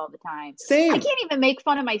myself all the time. Same. I can't even make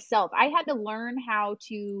fun of myself. I had to learn how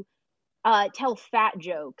to tell fat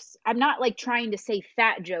jokes. I'm not like trying to say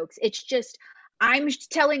fat jokes. It's just I'm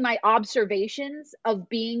telling my observations of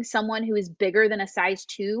being someone who is bigger than a size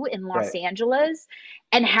 2 in Los Angeles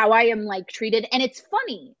and how I am like treated. And it's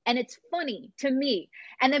funny to me.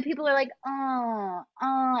 And then people are like,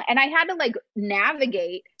 and I had to like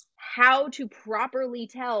navigate how to properly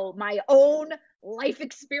tell my own life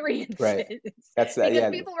experiences. Right. That's that. Because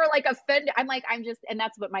people were like offended. I'm like, and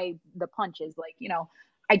that's what the punch is like,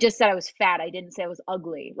 I just said I was fat. I didn't say I was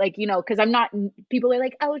ugly. Like, because I'm not, people are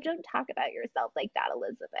like, oh, don't talk about yourself like that,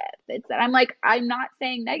 Elizabeth. I'm like, I'm not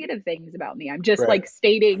saying negative things about me. I'm just like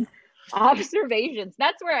stating observations.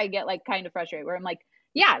 That's where I get like kind of frustrated, where I'm like,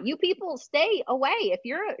 Yeah, you people stay away. If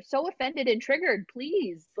you're so offended and triggered,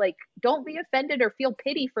 please, like, don't be offended or feel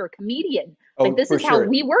pity for a comedian. Like, Oh, this for is how sure.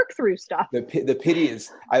 we work through stuff. The pity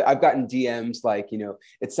is, I've gotten DMs like,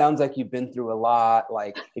 it sounds like you've been through a lot.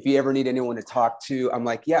 Like, if you ever need anyone to talk to, I'm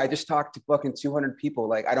like, yeah, I just talked to fucking 200 people.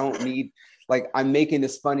 Like, I don't need, like, I'm making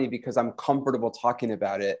this funny because I'm comfortable talking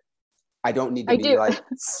about it. I don't need to I be do. like That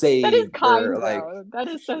is saved or kind, like, though. That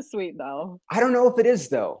is so sweet, though. I don't know if it is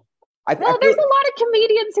though. I Well, feel, there's a lot of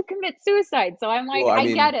comedians who commit suicide. So I'm like, well, I I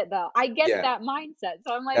get mean, it, though. I get yeah, that mindset.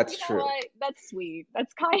 So I'm like, that's you know true. what? That's sweet.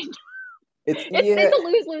 That's kind. It's, It's yeah, a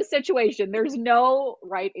lose-lose situation. There's no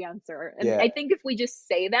right answer. And yeah, I think if we just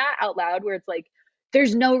say that out loud, where it's like,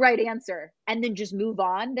 there's no right answer, and then just move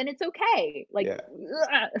on, then it's okay. Like,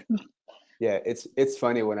 yeah. Yeah, it's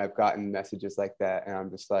funny when I've gotten messages like that, and I'm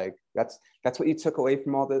just like, that's what you took away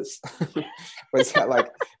from all this. Was that like,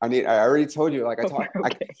 I mean, I already told you, like,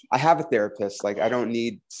 okay. I have a therapist. Like, I don't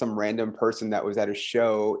need some random person that was at a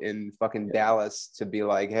show in fucking Dallas to be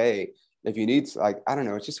like, hey, if you need, like, I don't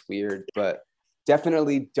know, it's just weird. But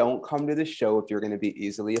definitely don't come to the show if you're going to be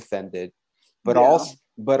easily offended. But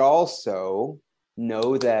Yeah. also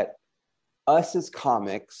know that us as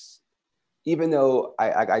comics, even though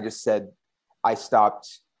I just said I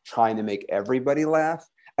stopped trying to make everybody laugh,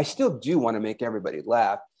 I still do want to make everybody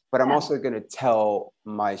laugh, but I'm Yeah. also going to tell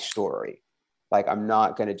my story. Like, I'm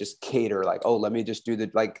not going to just cater like, oh, let me just do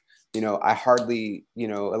the, like, I hardly, a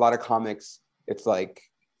lot of comics, it's like,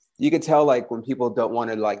 you could tell like when people don't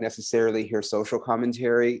want to like necessarily hear social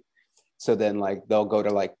commentary. So then like they'll go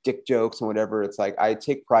to like dick jokes and whatever. It's like, I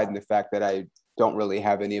take pride in the fact that I don't really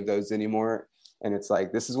have any of those anymore. And it's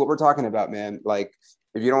like, this is what we're talking about, man. Like,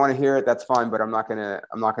 if you don't want to hear it, that's fine, but I'm not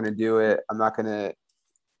gonna do it. I'm not gonna,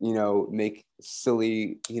 make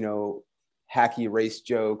silly, hacky race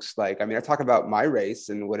jokes. Like, I mean, I talk about my race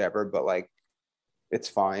and whatever, but like, it's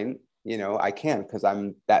fine. I can, because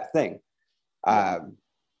I'm that thing. Yeah.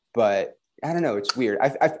 But I don't know. It's weird.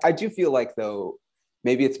 I do feel like, though,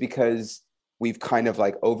 maybe it's because we've kind of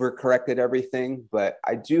like overcorrected everything, but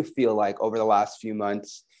I do feel like over the last few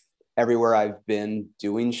months, everywhere I've been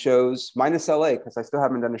doing shows, minus LA, because I still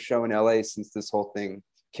haven't done a show in LA since this whole thing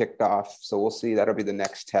kicked off. So we'll see. That'll be the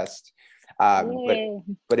next test. But Yay.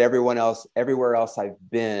 everywhere else I've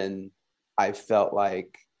been, I felt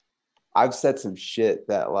like I've said some shit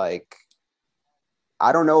that, like,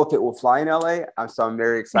 I don't know if it will fly in LA. I'm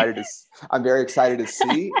very excited to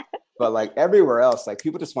see. But like everywhere else, like,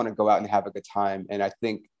 people just want to go out and have a good time. And I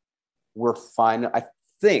think we're fine. I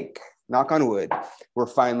think, knock on wood, we're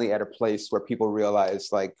finally at a place where people realize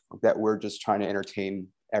like that we're just trying to entertain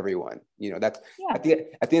everyone. That's Yeah.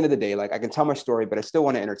 at the end of the day, like, I can tell my story, but I still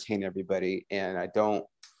want to entertain everybody. And I don't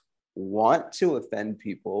want to offend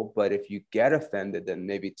people. But if you get offended, then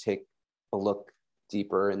maybe take a look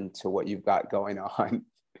deeper into what you've got going on.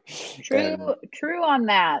 And, True on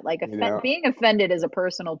that. Like, you know, being offended is a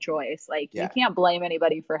personal choice. Like, you yeah, can't blame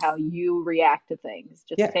anybody for how you react to things.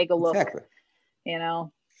 Just yeah, take a look, exactly. you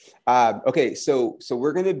know? Okay, so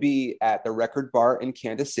we're going to be at the Record Bar in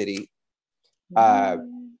Kansas City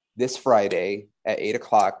this Friday at 8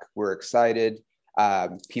 o'clock. We're excited.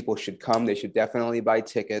 People should come. They should definitely buy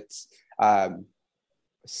tickets.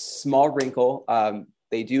 Small wrinkle.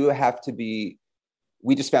 They do have to be,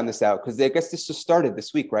 we just found this out because I guess this just started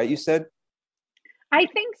this week, right? You said? I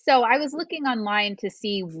think so. I was looking online to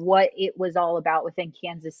see what it was all about within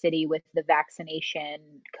Kansas City with the vaccination,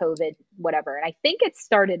 COVID, whatever. And I think it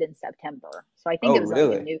started in September. So I think Oh, it was like a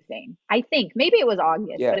really? new thing. I think maybe it was August,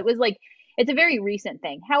 but Yeah, it was like, it's a very recent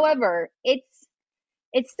thing. However, it's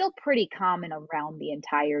still pretty common around the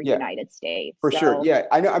entire yeah, United States. for sure. So Yeah,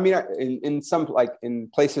 I know. I mean, in some, like, in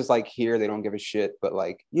places like here, they don't give a shit, but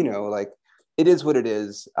like, like, it is what it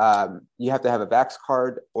is. You have to have a vax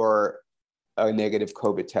card or a negative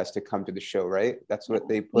COVID test to come to the show, right? That's what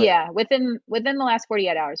they put. yeah, within the last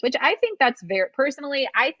 48 hours, which I think that's very personally,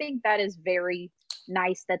 I think that is very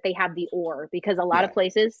nice that they have the or, because a lot of Yeah,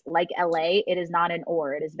 places like LA, it is not an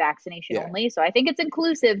or, it is vaccination yeah, only. So I think it's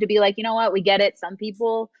inclusive to be like, you know what, we get it. Some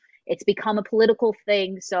people, it's become a political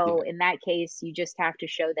thing. So yeah. in that case, you just have to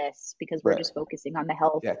show this because we're Right. just focusing on the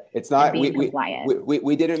health Yeah. It's and not. being compliant.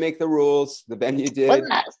 We didn't make the rules. The venue did.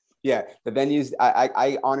 Wasn't us. Yeah, the venues.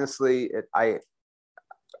 I honestly,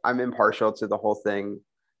 I'm impartial to the whole thing.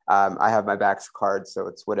 I have my vax card, so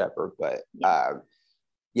it's whatever. But Yeah.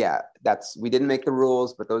 yeah, we didn't make the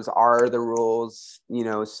rules, but those are the rules,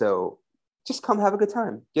 so just come have a good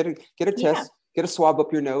time. Get a Yeah. test, get a swab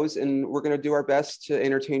up your nose, and we're going to do our best to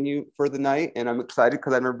entertain you for the night. And I'm excited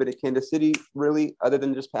because I've never been to Kansas City really, other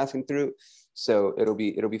than just passing through. So it'll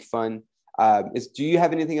be fun. Do you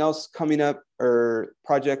have anything else coming up or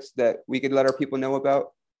projects that we could let our people know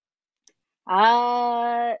about?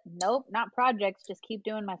 Nope, not projects. Just keep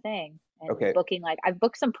doing my thing and Okay. booking. Like I've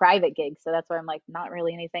booked some private gigs, so that's why I'm like not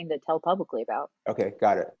really anything to tell publicly about. Okay,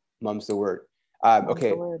 got it. Mum's the word. Mum's Okay,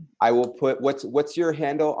 the word. I will put what's your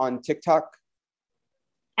handle on TikTok?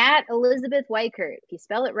 At Elisabeth Weichert. If you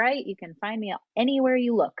spell it right, you can find me anywhere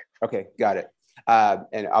you look. Okay, got it.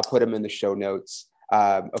 And I'll put them in the show notes.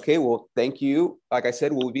 Okay, well, thank you. Like I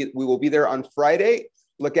said, we will be there on Friday.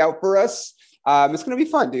 Look out for us. It's gonna be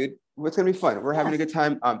fun, dude. It's gonna be fun. We're having a good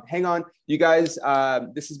time. Hang on, you guys.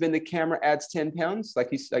 This has been The Camera Adds 10 Pounds. Like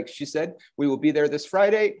she said, we will be there this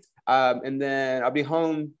Friday, and then I'll be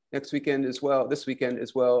home next weekend as well. This weekend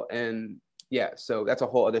as well, and yeah, so that's a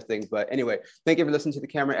whole other thing. But anyway, thank you for listening to The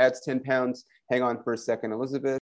Camera Adds 10 Pounds. Hang on for a second, Elisabeth.